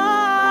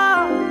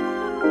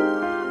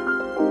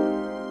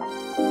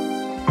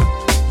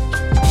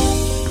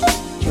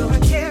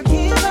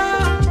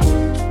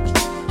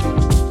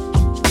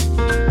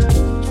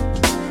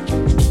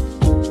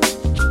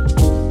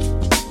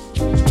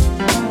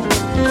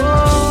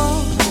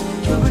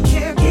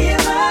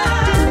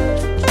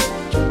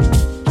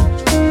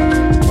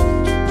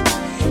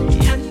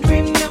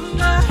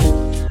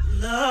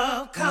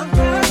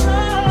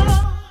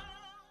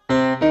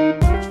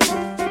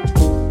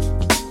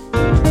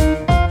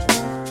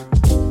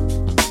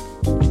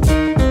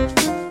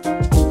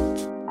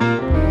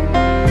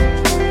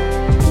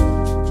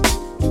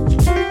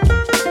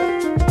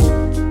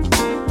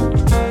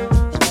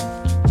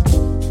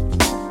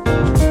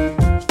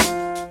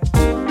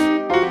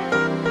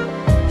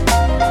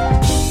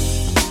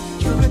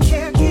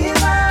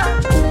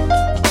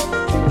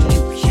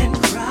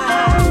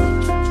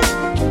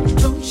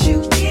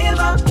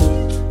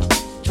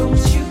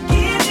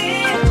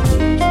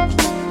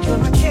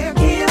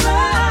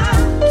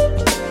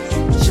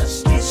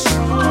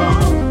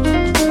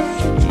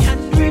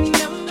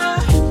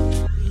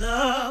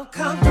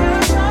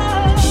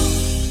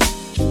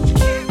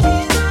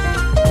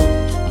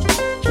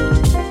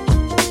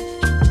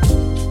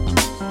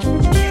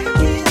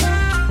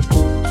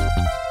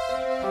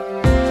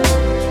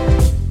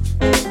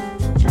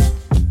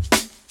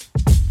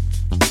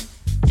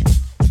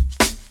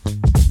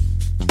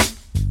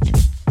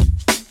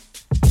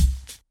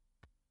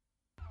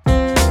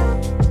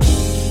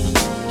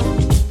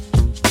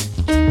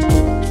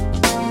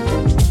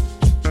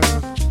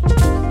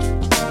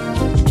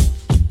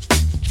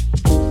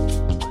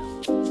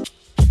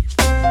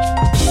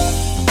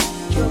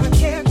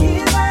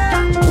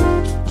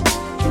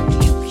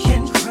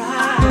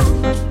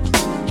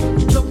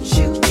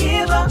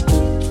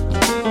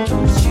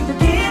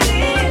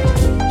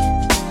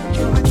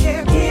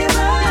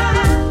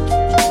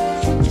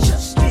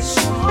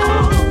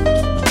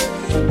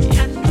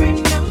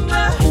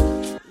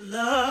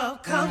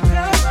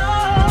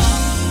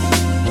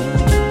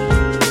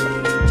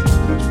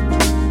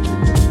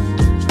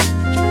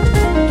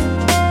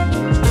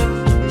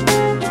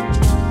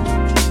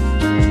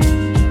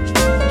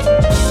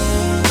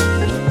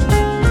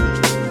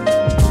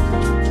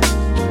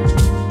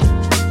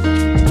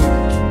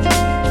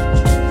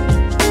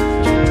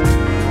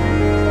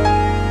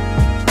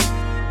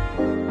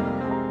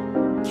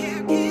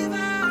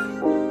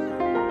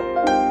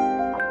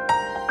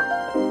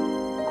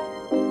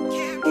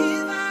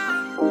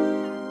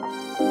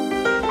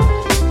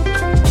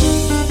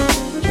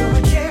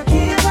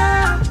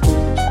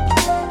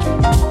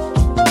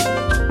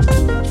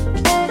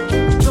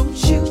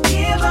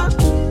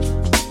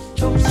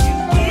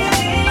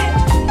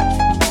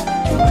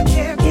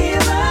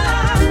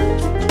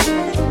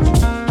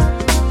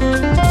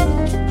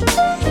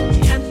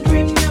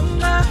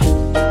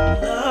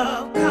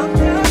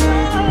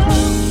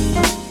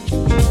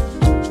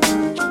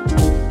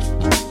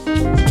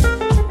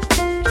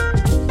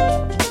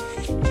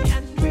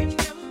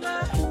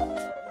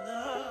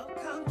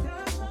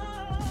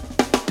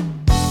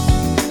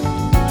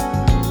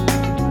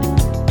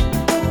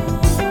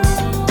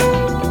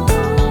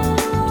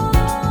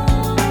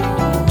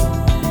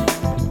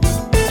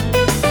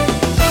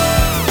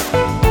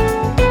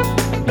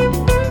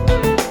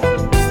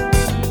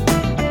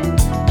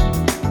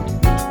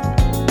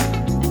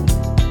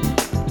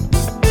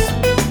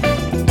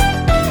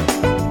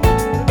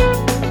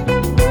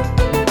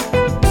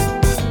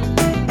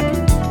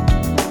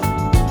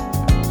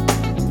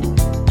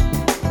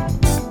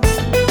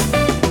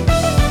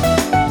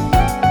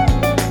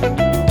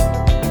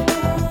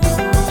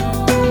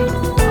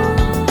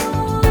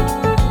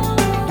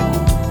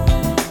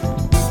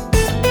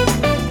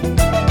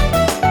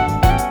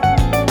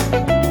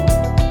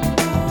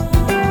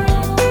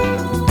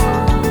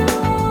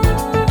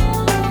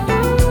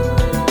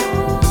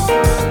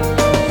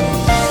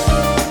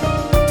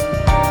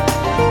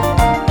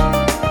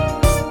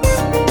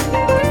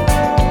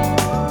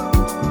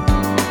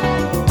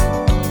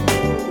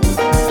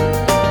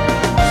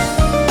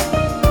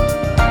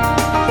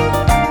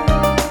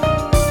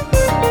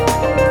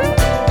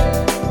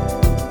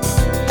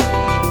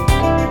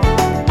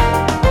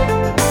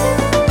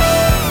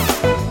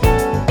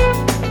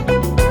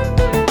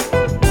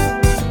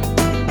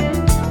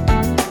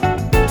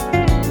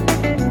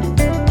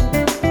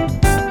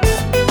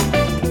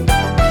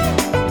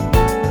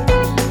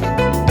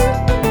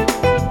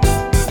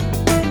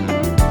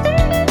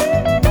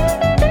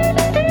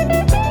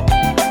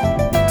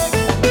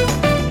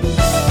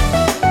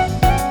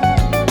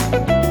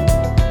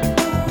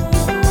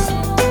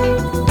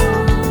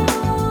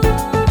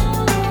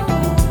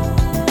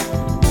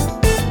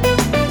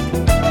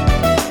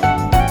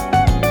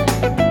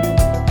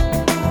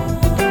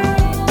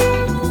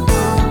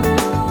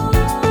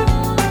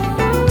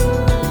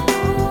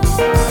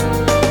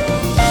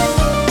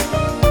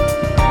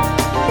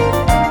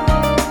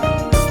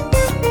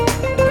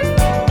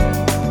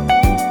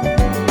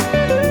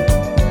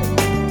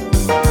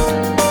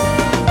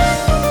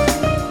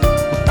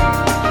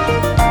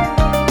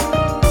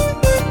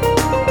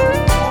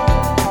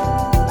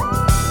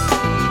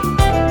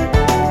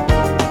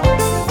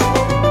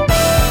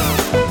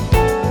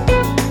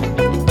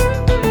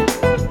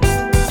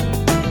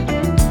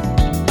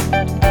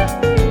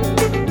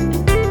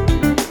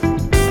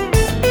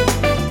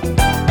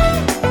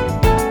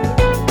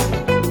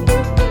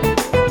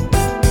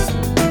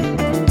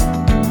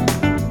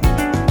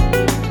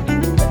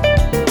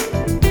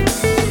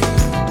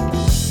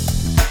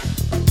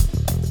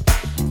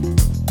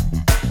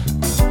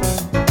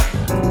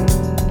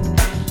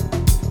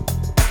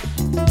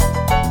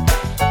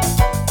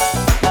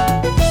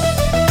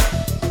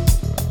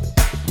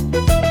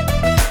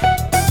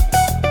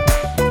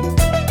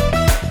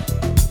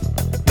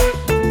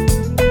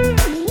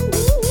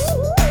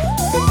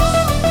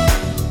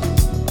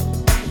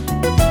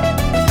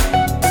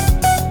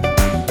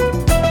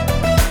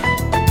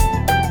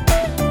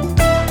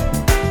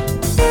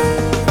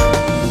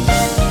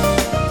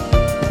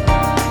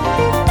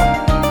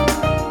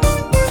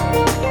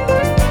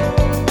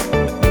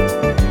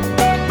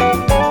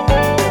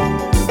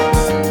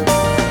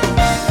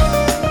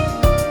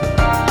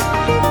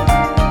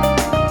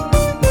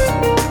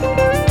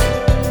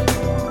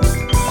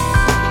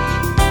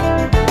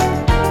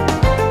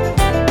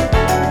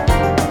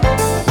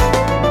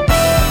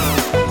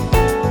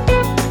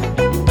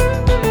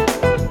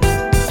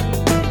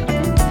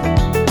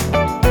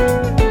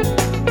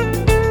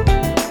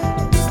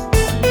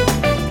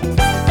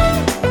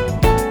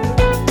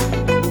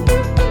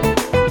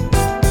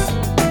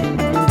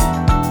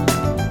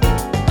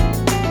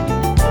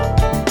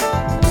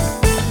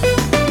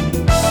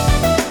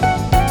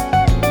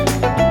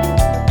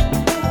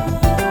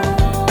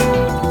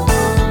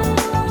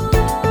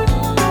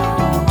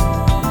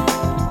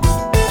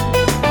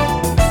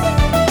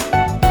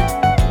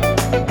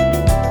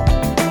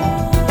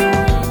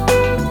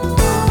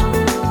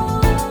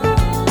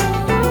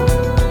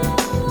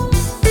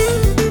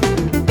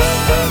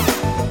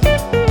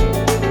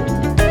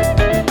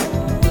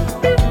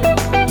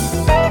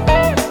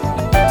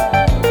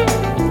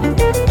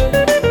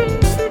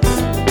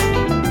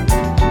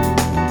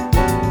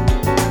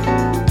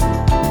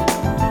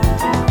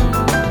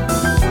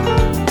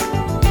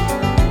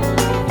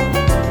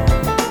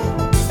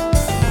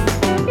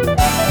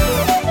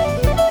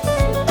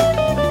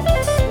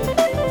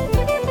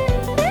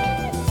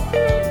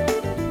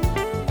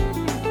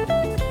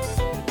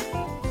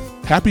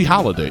 Happy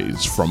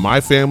holidays from my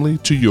family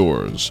to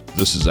yours.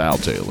 This is Al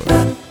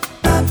Taylor.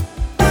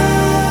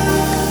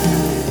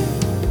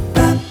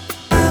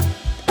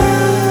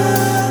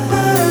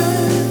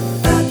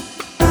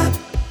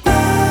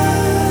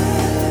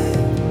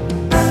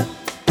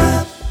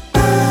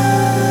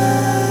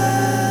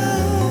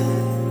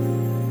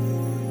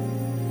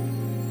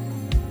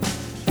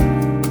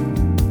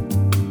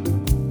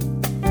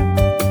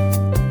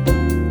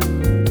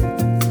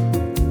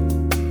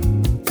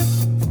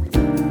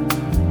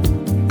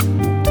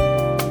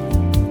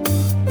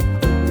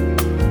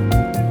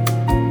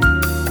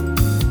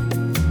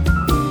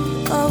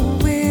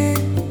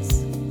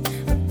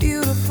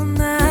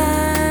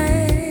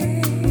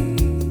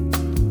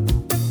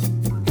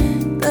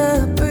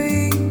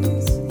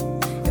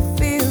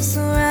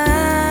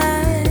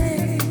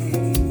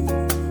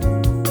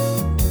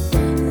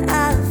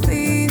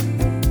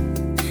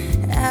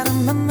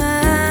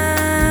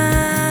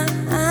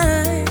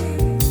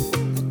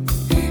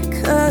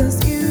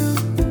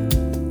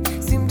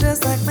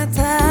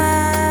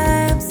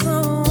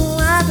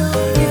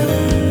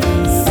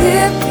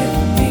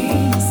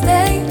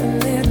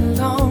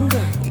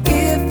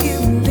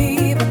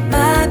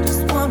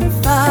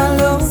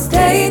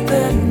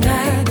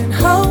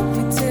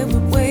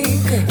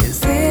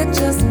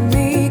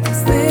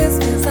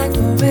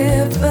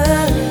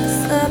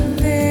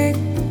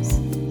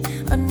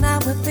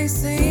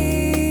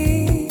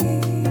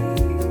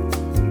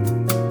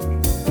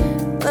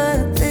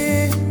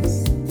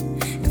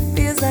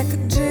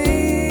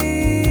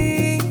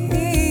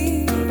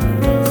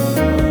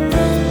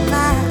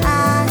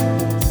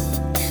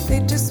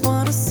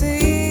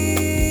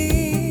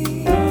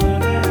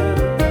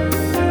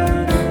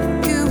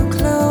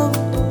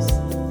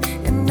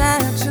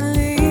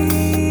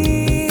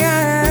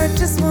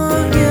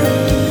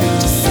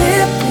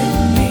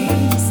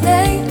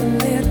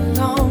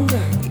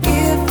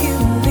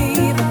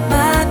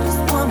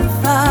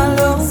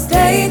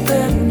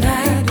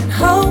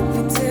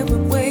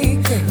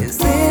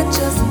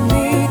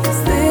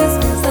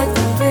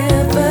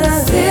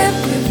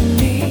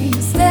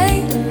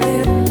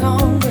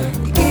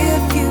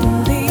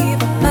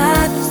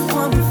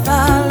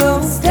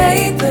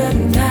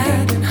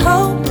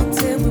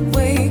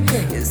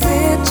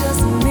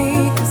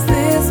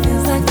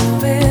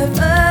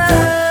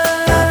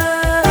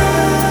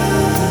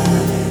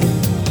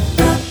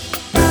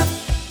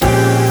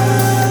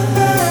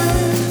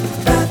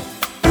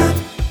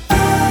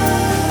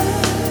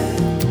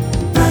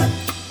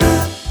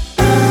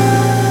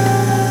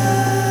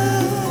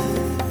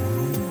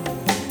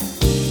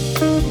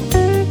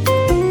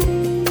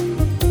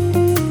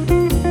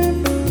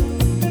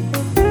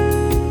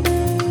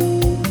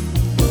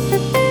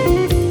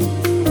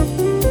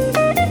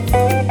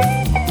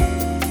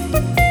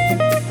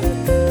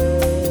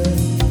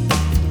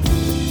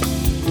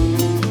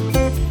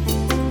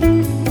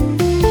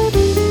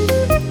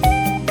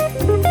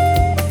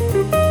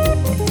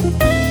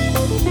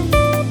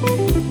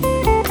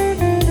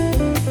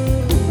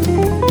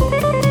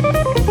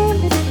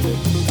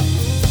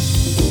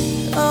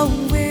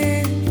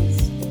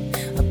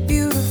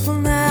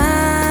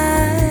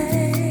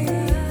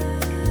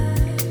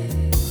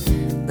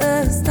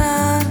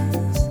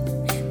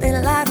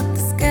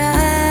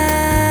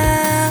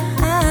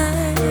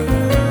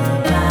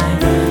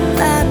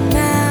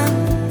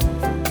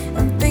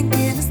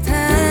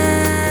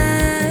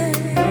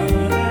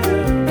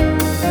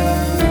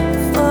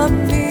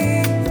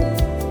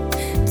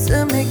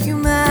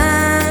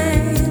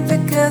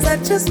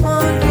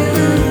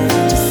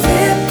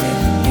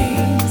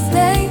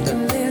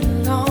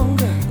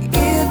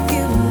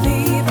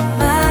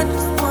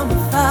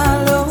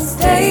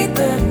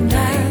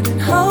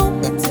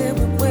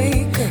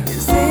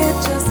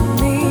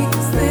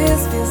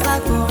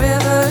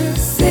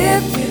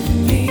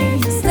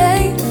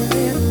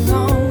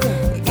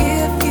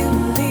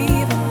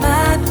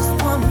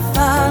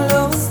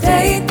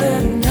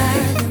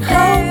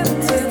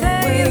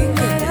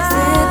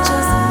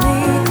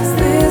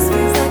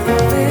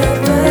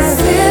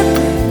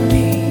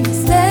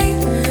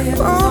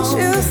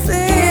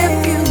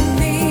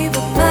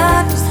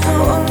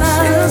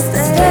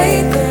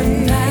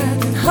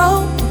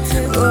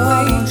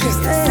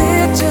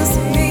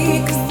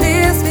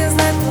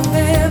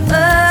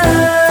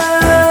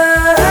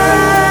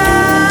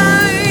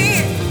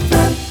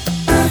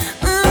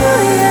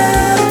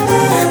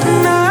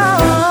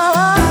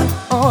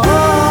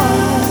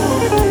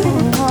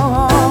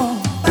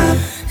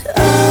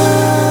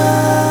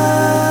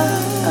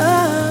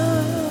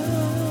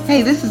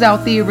 Hey, this is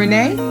Althea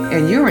Rene,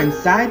 and you're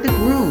inside the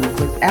groove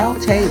with Al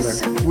Taylor,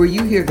 where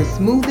you hear the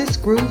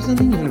smoothest grooves in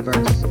the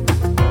universe.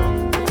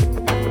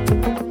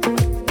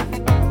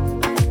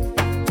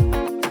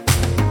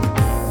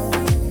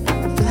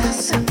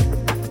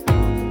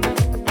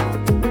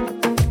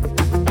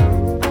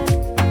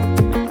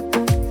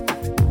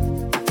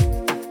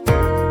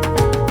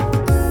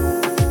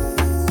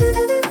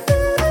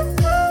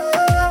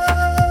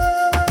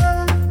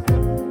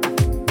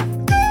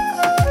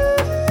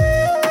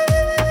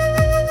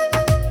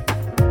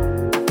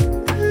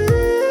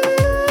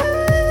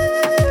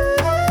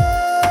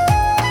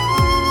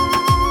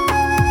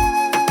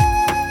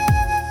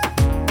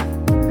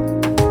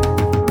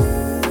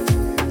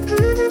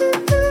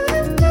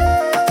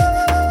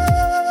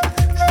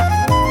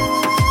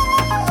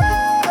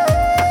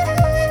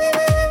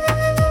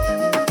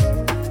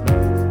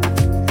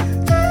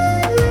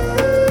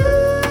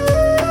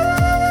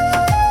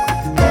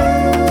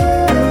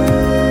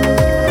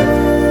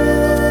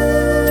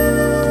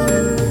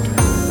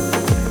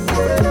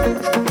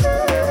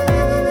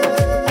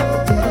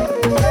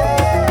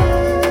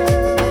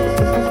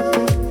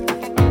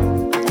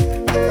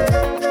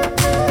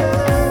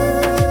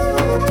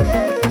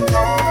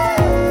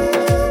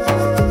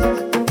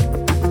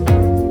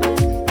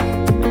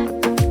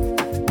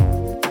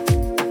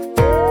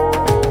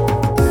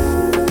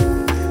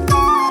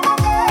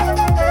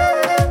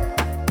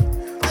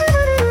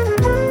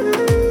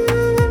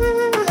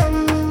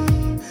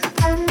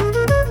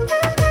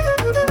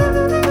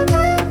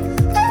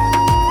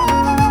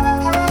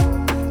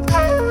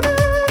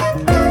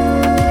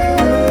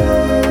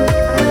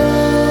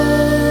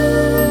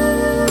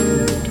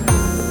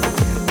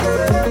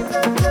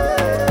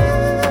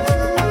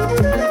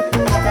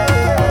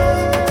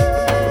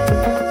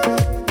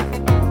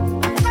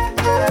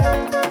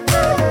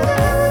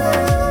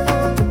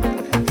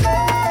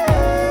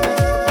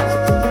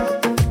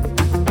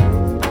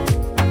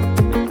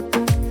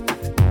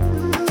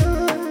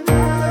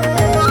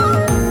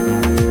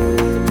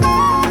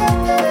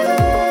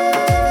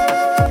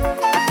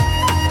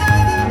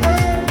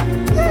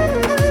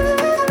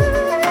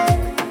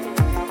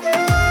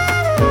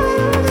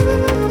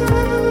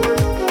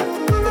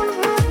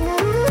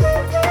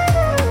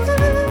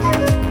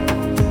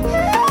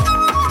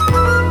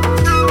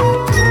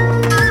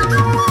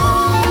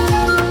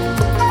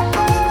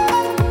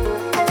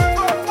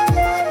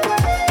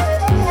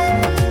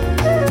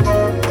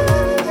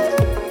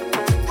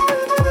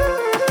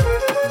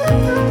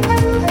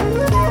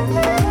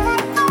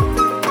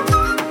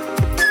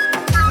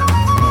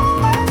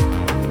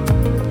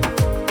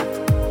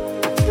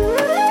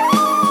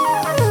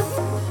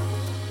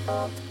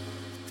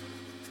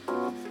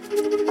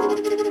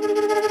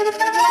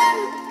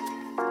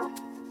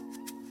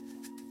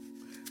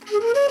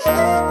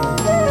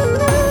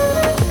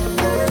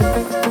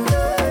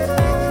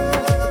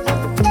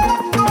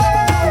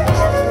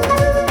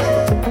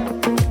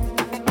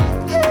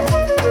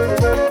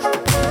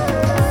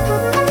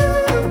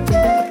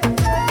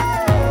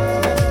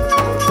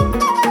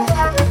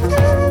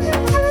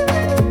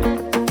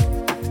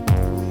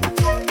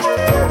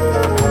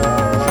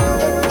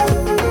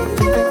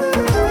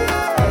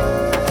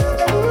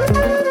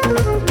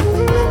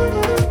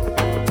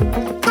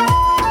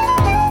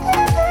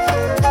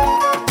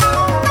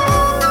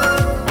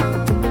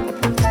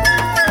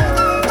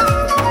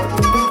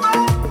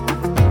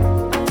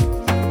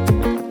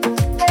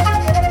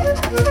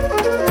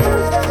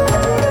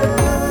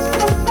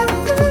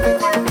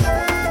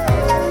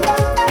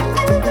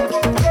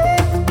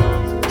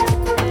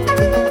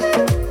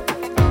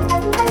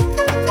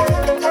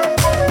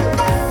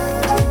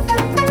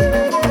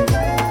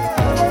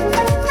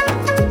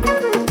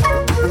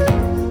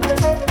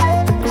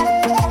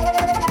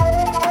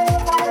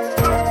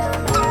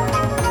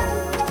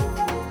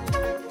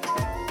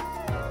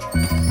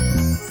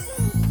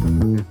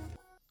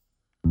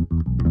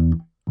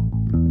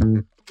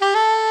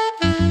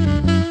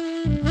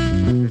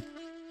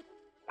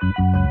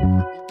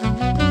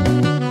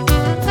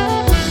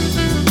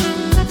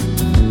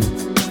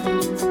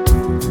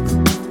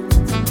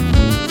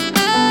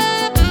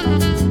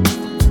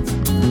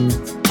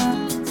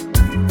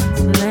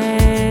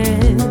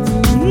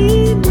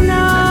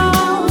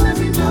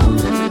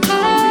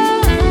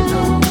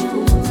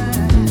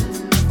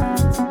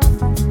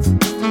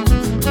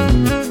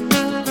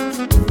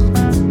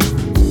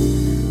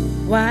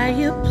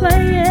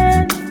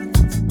 playing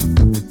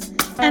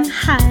and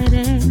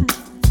hiding?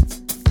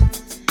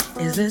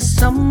 Is there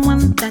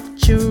someone that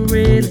you're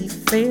really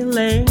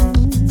feeling?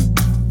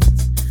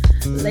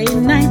 Late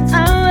night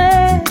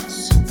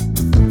hours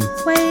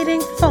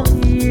waiting for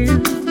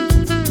you.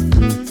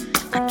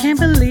 I can't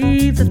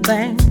believe the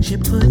things you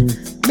put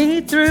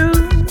me through.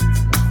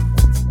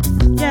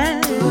 Yeah.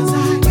 'Cause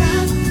I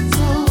got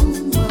so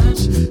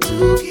much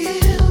to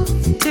give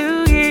to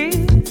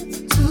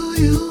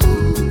you.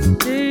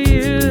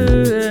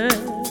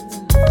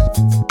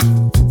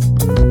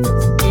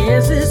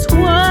 Is this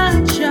what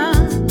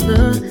you're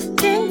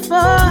looking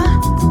for?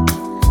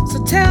 So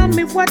tell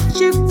me what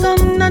you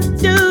gonna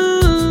do.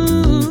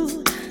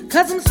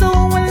 'Cause I'm so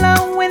in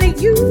love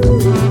with you.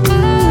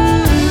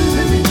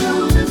 Let me know,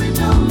 let me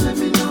know, let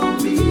me know,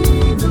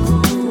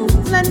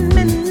 let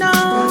me know.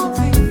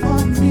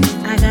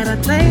 I got a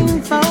thing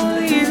for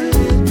you.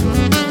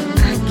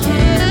 I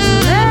can't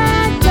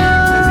let go.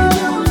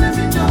 Let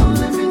me know,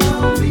 let me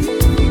know, let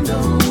me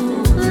know.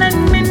 Let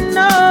me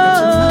know.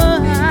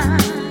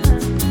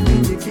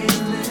 And you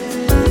can't let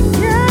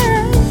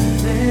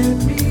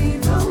me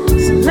know.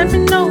 So let me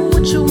know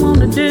what you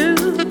wanna do.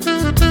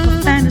 My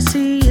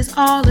fantasy is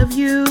all of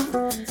you.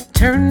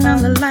 Turn on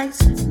the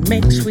lights,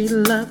 make sweet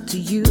love to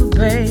you,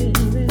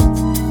 baby.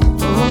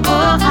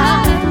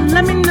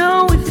 Let me know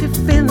if you're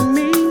feeling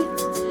me.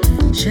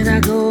 Should I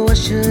go or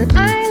should I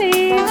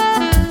leave?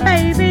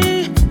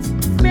 Baby,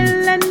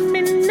 let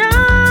me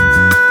know.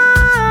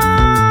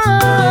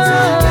 'Cause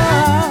I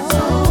got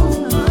so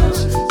much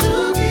to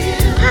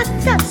give. I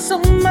got so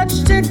much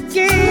to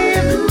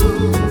give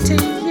to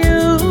you.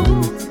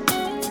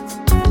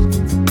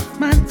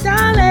 My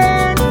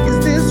darling, is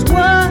this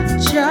what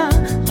you're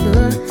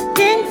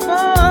looking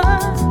for?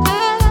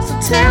 So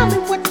tell me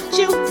what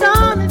you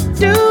gonna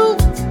do.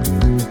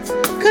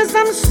 'Cause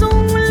I'm so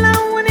in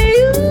love with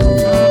you.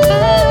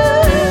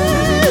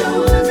 Let me know,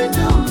 let me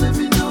know, let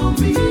me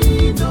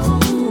know.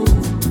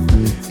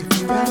 If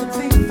you got a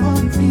thing for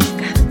me,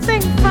 got a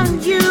thing for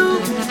you.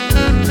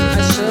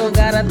 I sure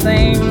got a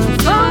thing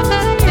for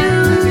you.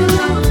 Let me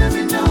know, let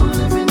me know,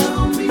 let me know,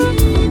 me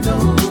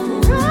know.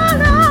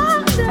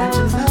 That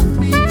you love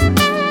me.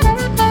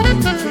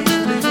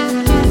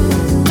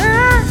 I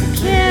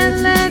can't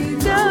let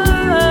go.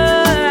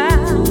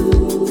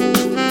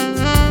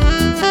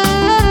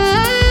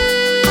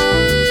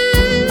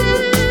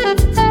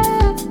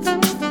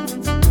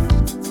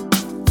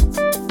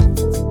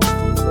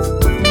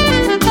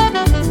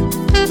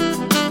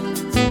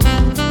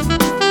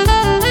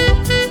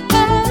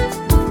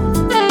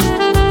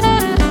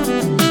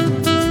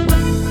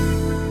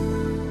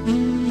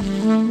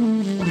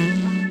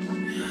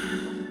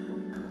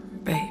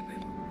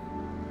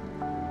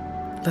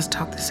 Let's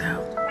talk this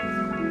out.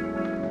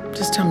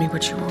 Just tell me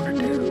what you want to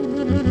do.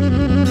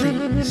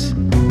 Please.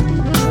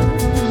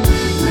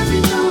 Let me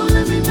know,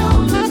 let me know,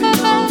 let me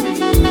know,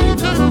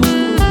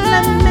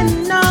 let me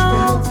know.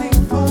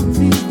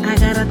 I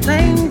got a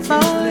thing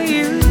for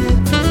you.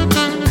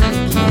 I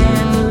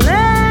can't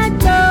let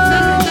go.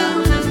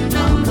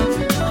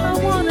 I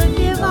want to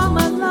give all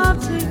my love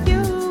to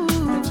you.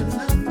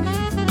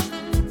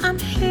 I'm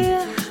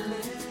here.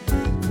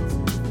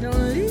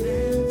 Don't leave.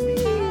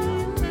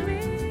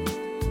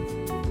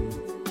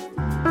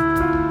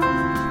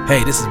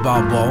 Hey, this is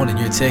Baldwin, and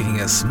you're taking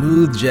a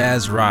smooth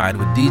jazz ride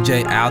with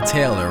DJ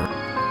Althea.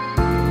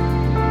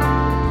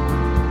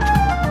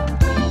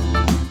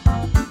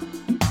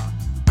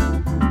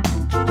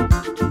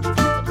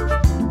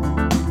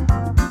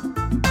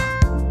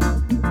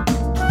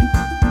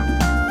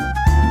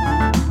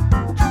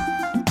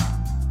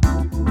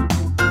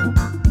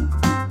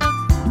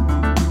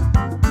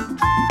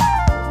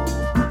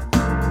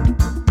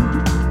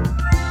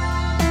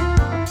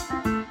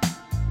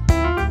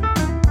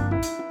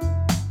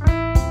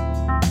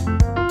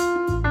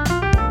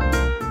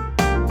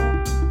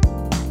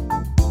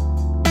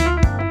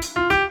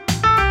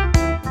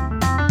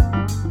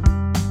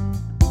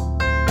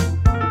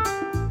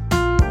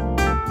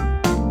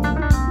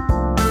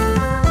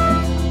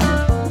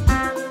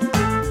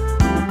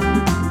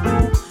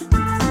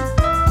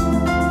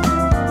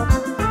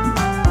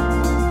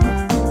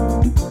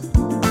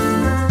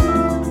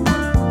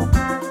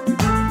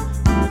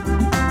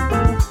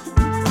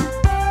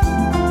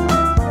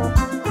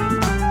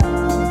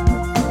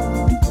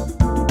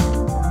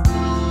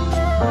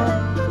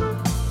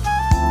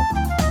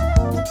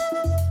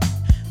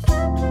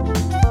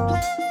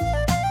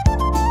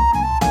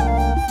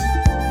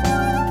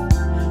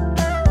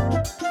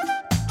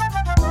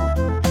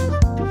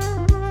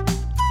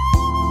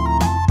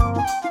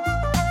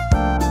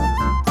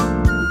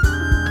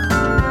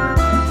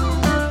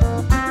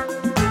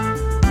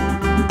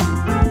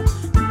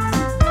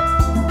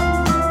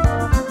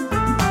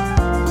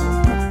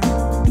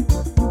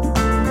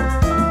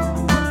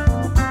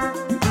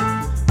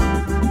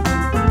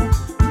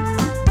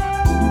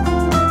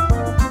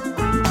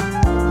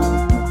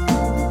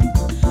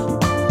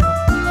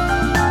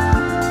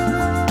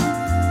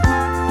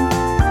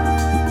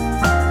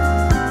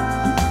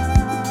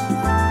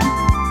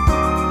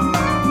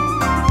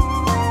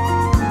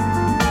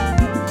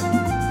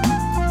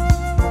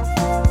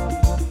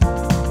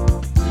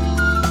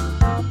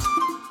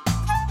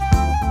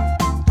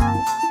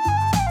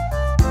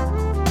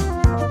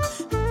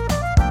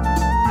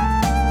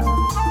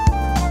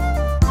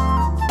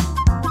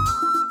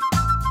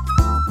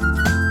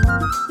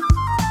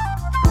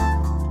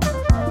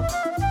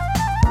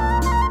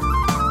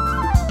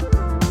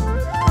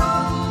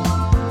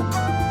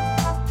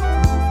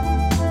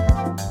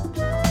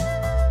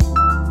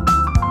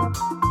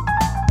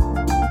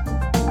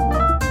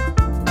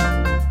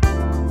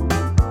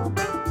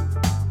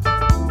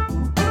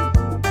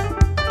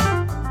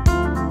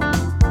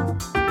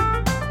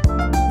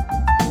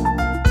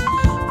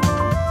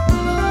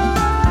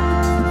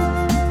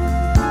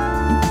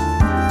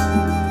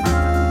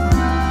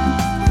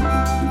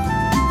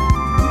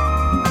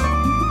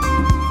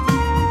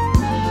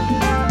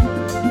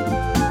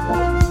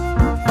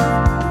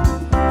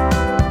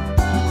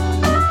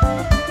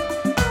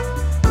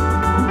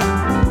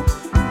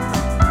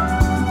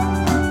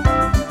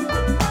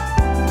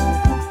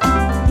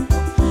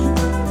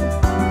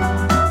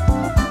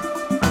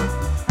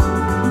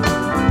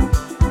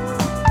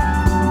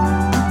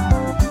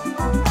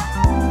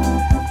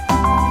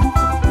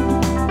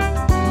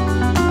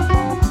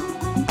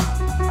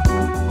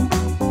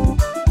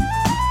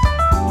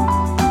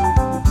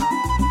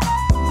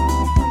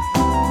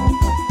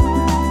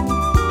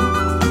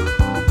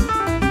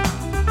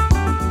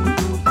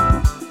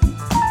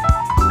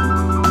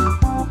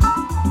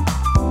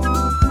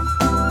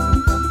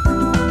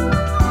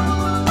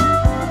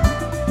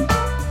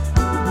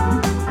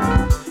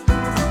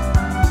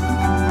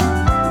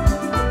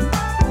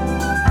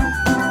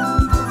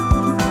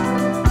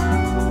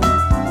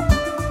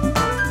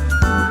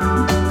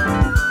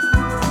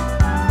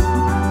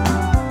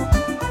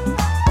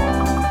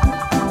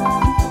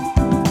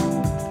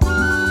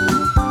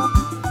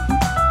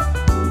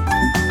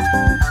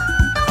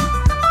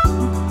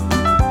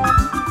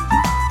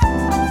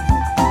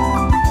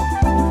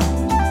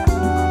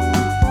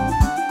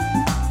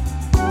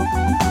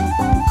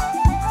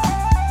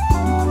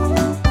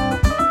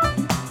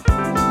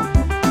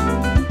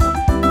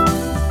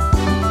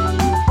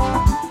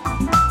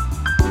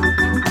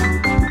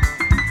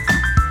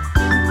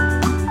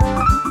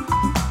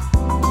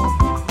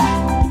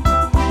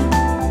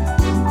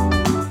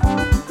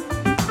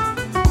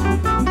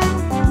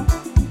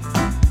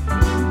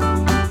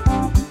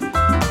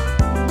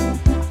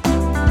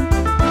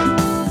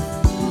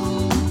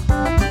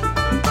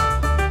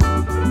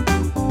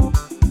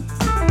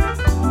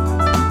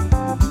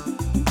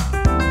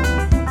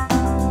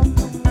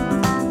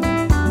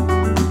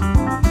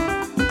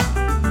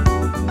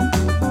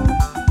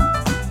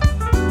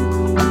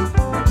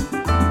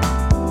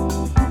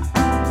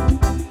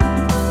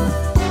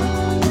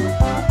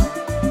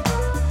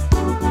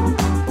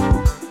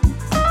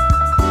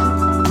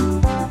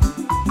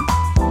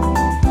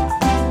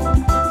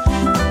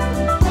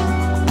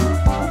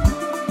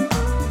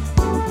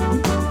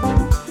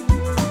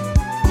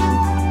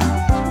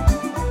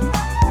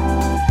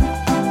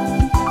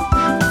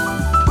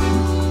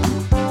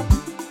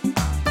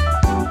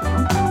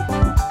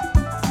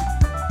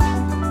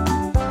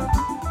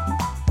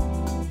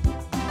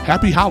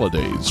 Happy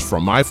holidays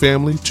from my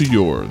family to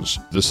yours.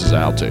 This is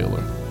Al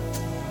Taylor.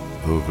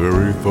 The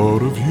very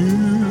thought of you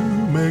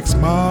makes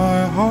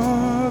my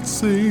heart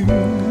sing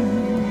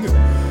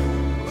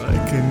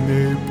like an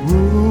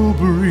April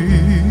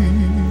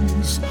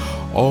breeze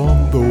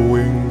on the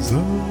wings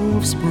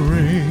of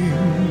spring.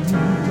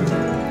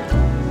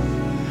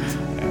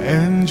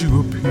 And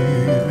you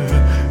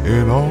appear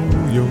in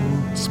all your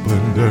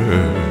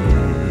splendor,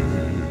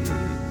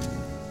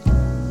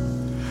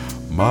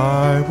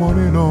 my one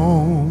and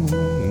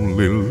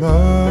only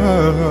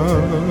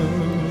love.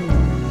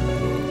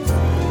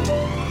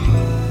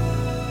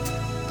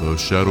 The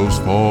shadows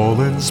fall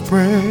and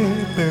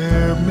spread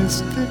their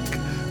mystic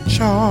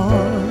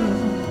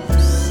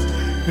charms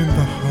in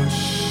the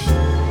hush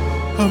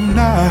of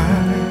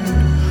night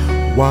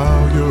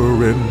while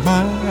you're in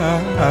my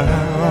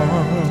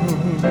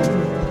arms.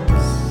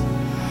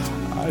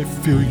 I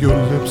feel your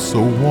lips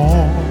so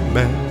warm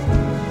and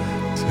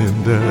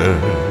tender,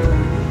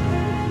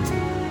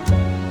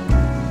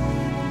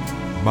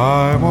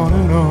 my one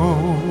and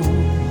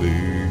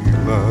only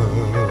love.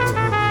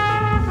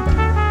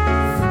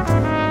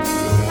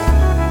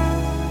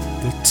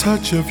 The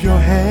touch of your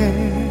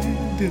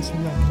hand is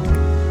like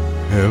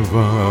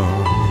heaven,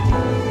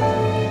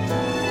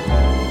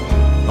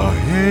 a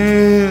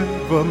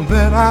heaven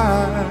that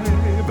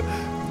I've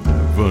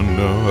never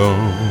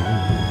known.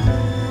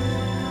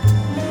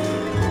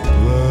 The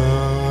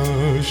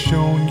blush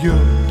on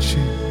your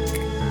cheek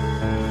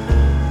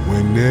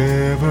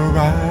whenever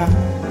I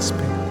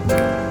speak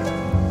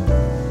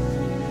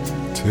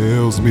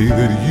tells me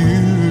that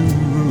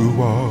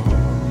you are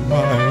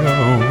my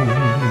own.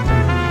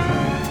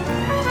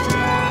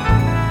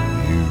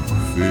 You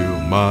fill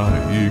my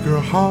eager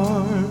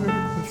heart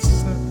with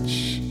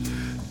such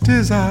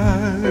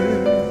desire.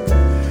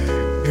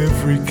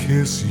 Every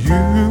kiss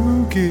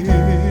you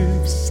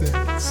give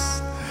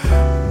sets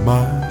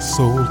my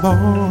soul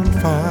on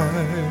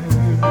fire.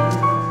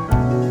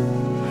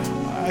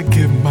 I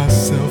give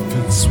myself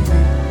in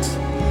sweet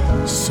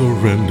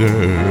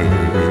surrender,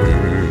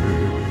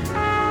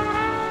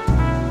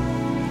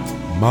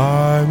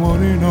 my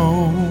one and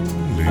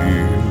only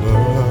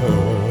love.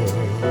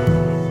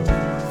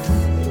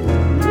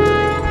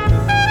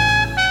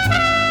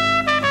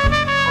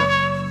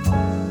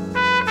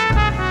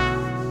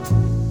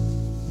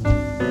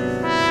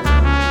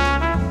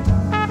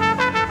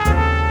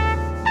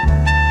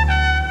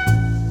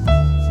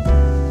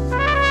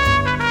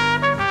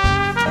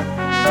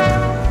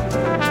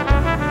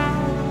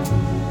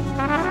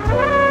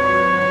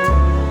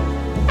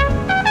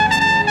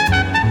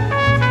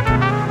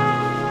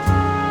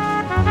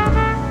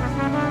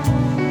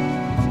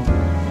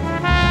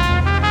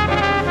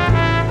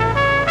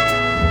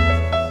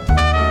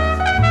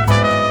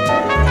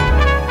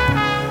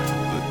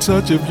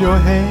 Touch of your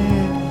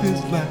hand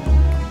is like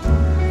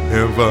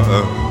heaven,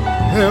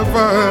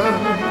 heaven,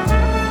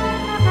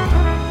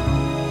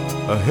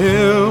 a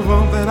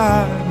heaven that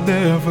I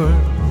never,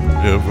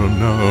 ever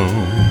known.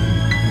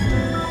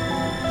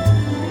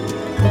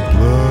 The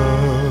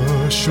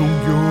blush on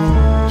your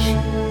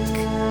cheek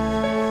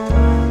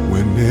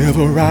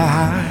whenever I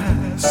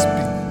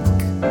speak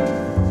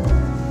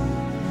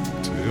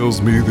tells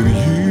me that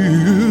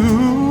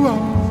you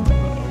are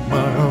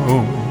my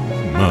own,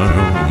 my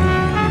own.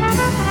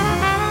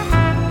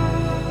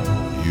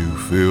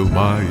 Fill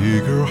my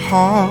eager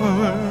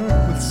heart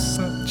with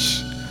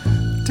such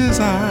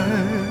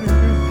desire.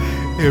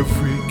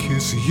 Every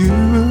kiss you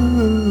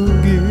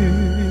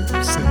give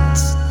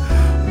sets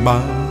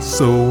my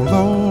soul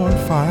on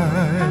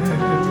fire.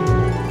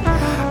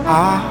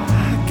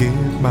 I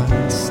give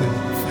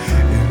myself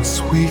in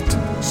sweet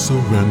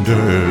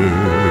surrender,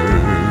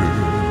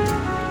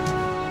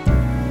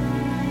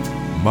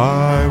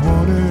 my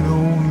one and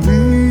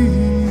only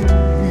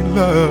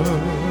love.